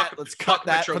cut that. Let's cut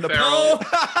that from the poo.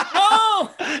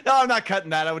 No, I'm not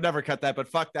cutting that. I would never cut that. But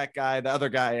fuck that guy, the other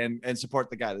guy, and support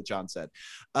the guy that John said.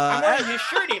 I'm wearing his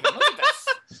shirt even. Look at this.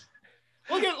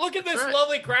 Look at this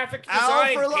lovely graphic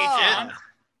design. Patreon.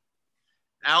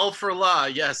 Al for Law.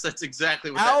 Yes, that's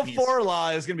exactly what Al that means. for Law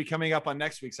is going to be coming up on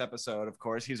next week's episode, of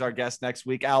course. He's our guest next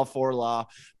week, Al for Law.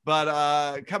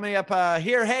 But coming up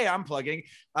here, hey, I'm plugging.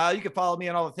 You can follow me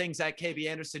on all the things at KB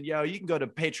Anderson. You can go to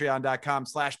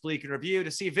patreon.com/Bleak and Review to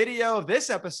see video of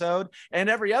this episode and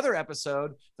every other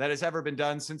episode that has ever been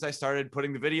done since I started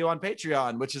putting the video on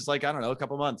Patreon, which is like, I don't know, a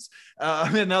couple months.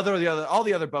 And all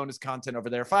the other bonus content over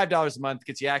there. $5 a month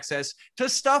gets you access to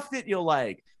stuff that you'll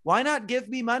like. Why not give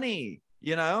me money?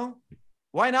 You know,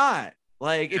 why not?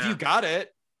 Like, if you got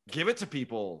it, give it to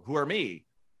people who are me.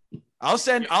 I'll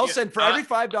send for every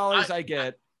 $5 I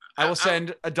get, I will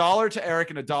send $1 to Eric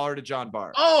and $1 to John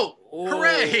Barr. Oh,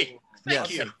 hooray.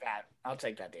 Thank you. I'll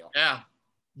take that deal. Yeah.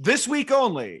 This week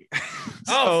only.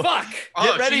 So fuck.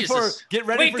 Get ready for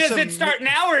Wait, does it start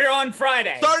now or on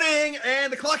Friday? Starting,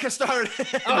 and the clock has started.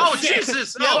 Oh,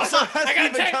 Jesus. No, so it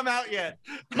hasn't even come out yet.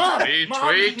 Mom, I'm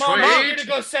going to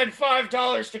go send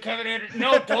 $5 to Kevin Anderson.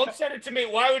 No, don't send it to me.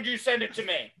 Why would you send it to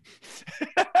me?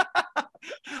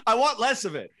 I want less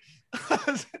of it.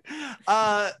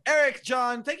 Eric,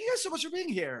 John, thank you guys so much for being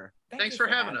here. Thanks for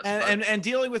having us. And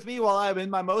dealing with me while I'm in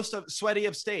my most sweaty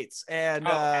of states. And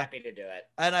happy to do it.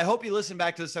 And I hope you listen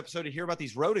back to this episode to hear about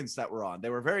these rodents that were on. They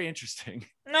were very interesting.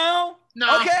 No.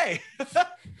 Okay.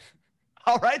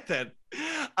 All right then.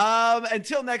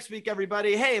 Until next week,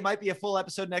 everybody. Hey, it might be a full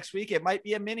episode next week. It might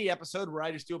be a mini episode where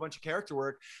I just do a bunch of character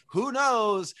work. Who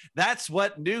knows? That's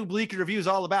what new Bleak Review is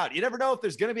all about. You never know if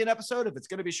there's going to be an episode, if it's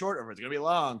going to be short, or if it's going to be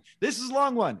long. This is a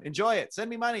long one. Enjoy it. Send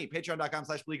me money.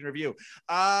 Patreon.com/Bleak Review.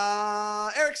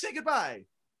 Eric, say goodbye.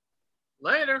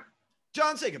 Later.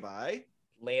 John, say goodbye.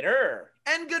 Later.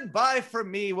 And goodbye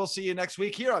from me. We'll see you next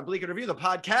week here on Bleak Review, the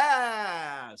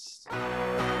podcast.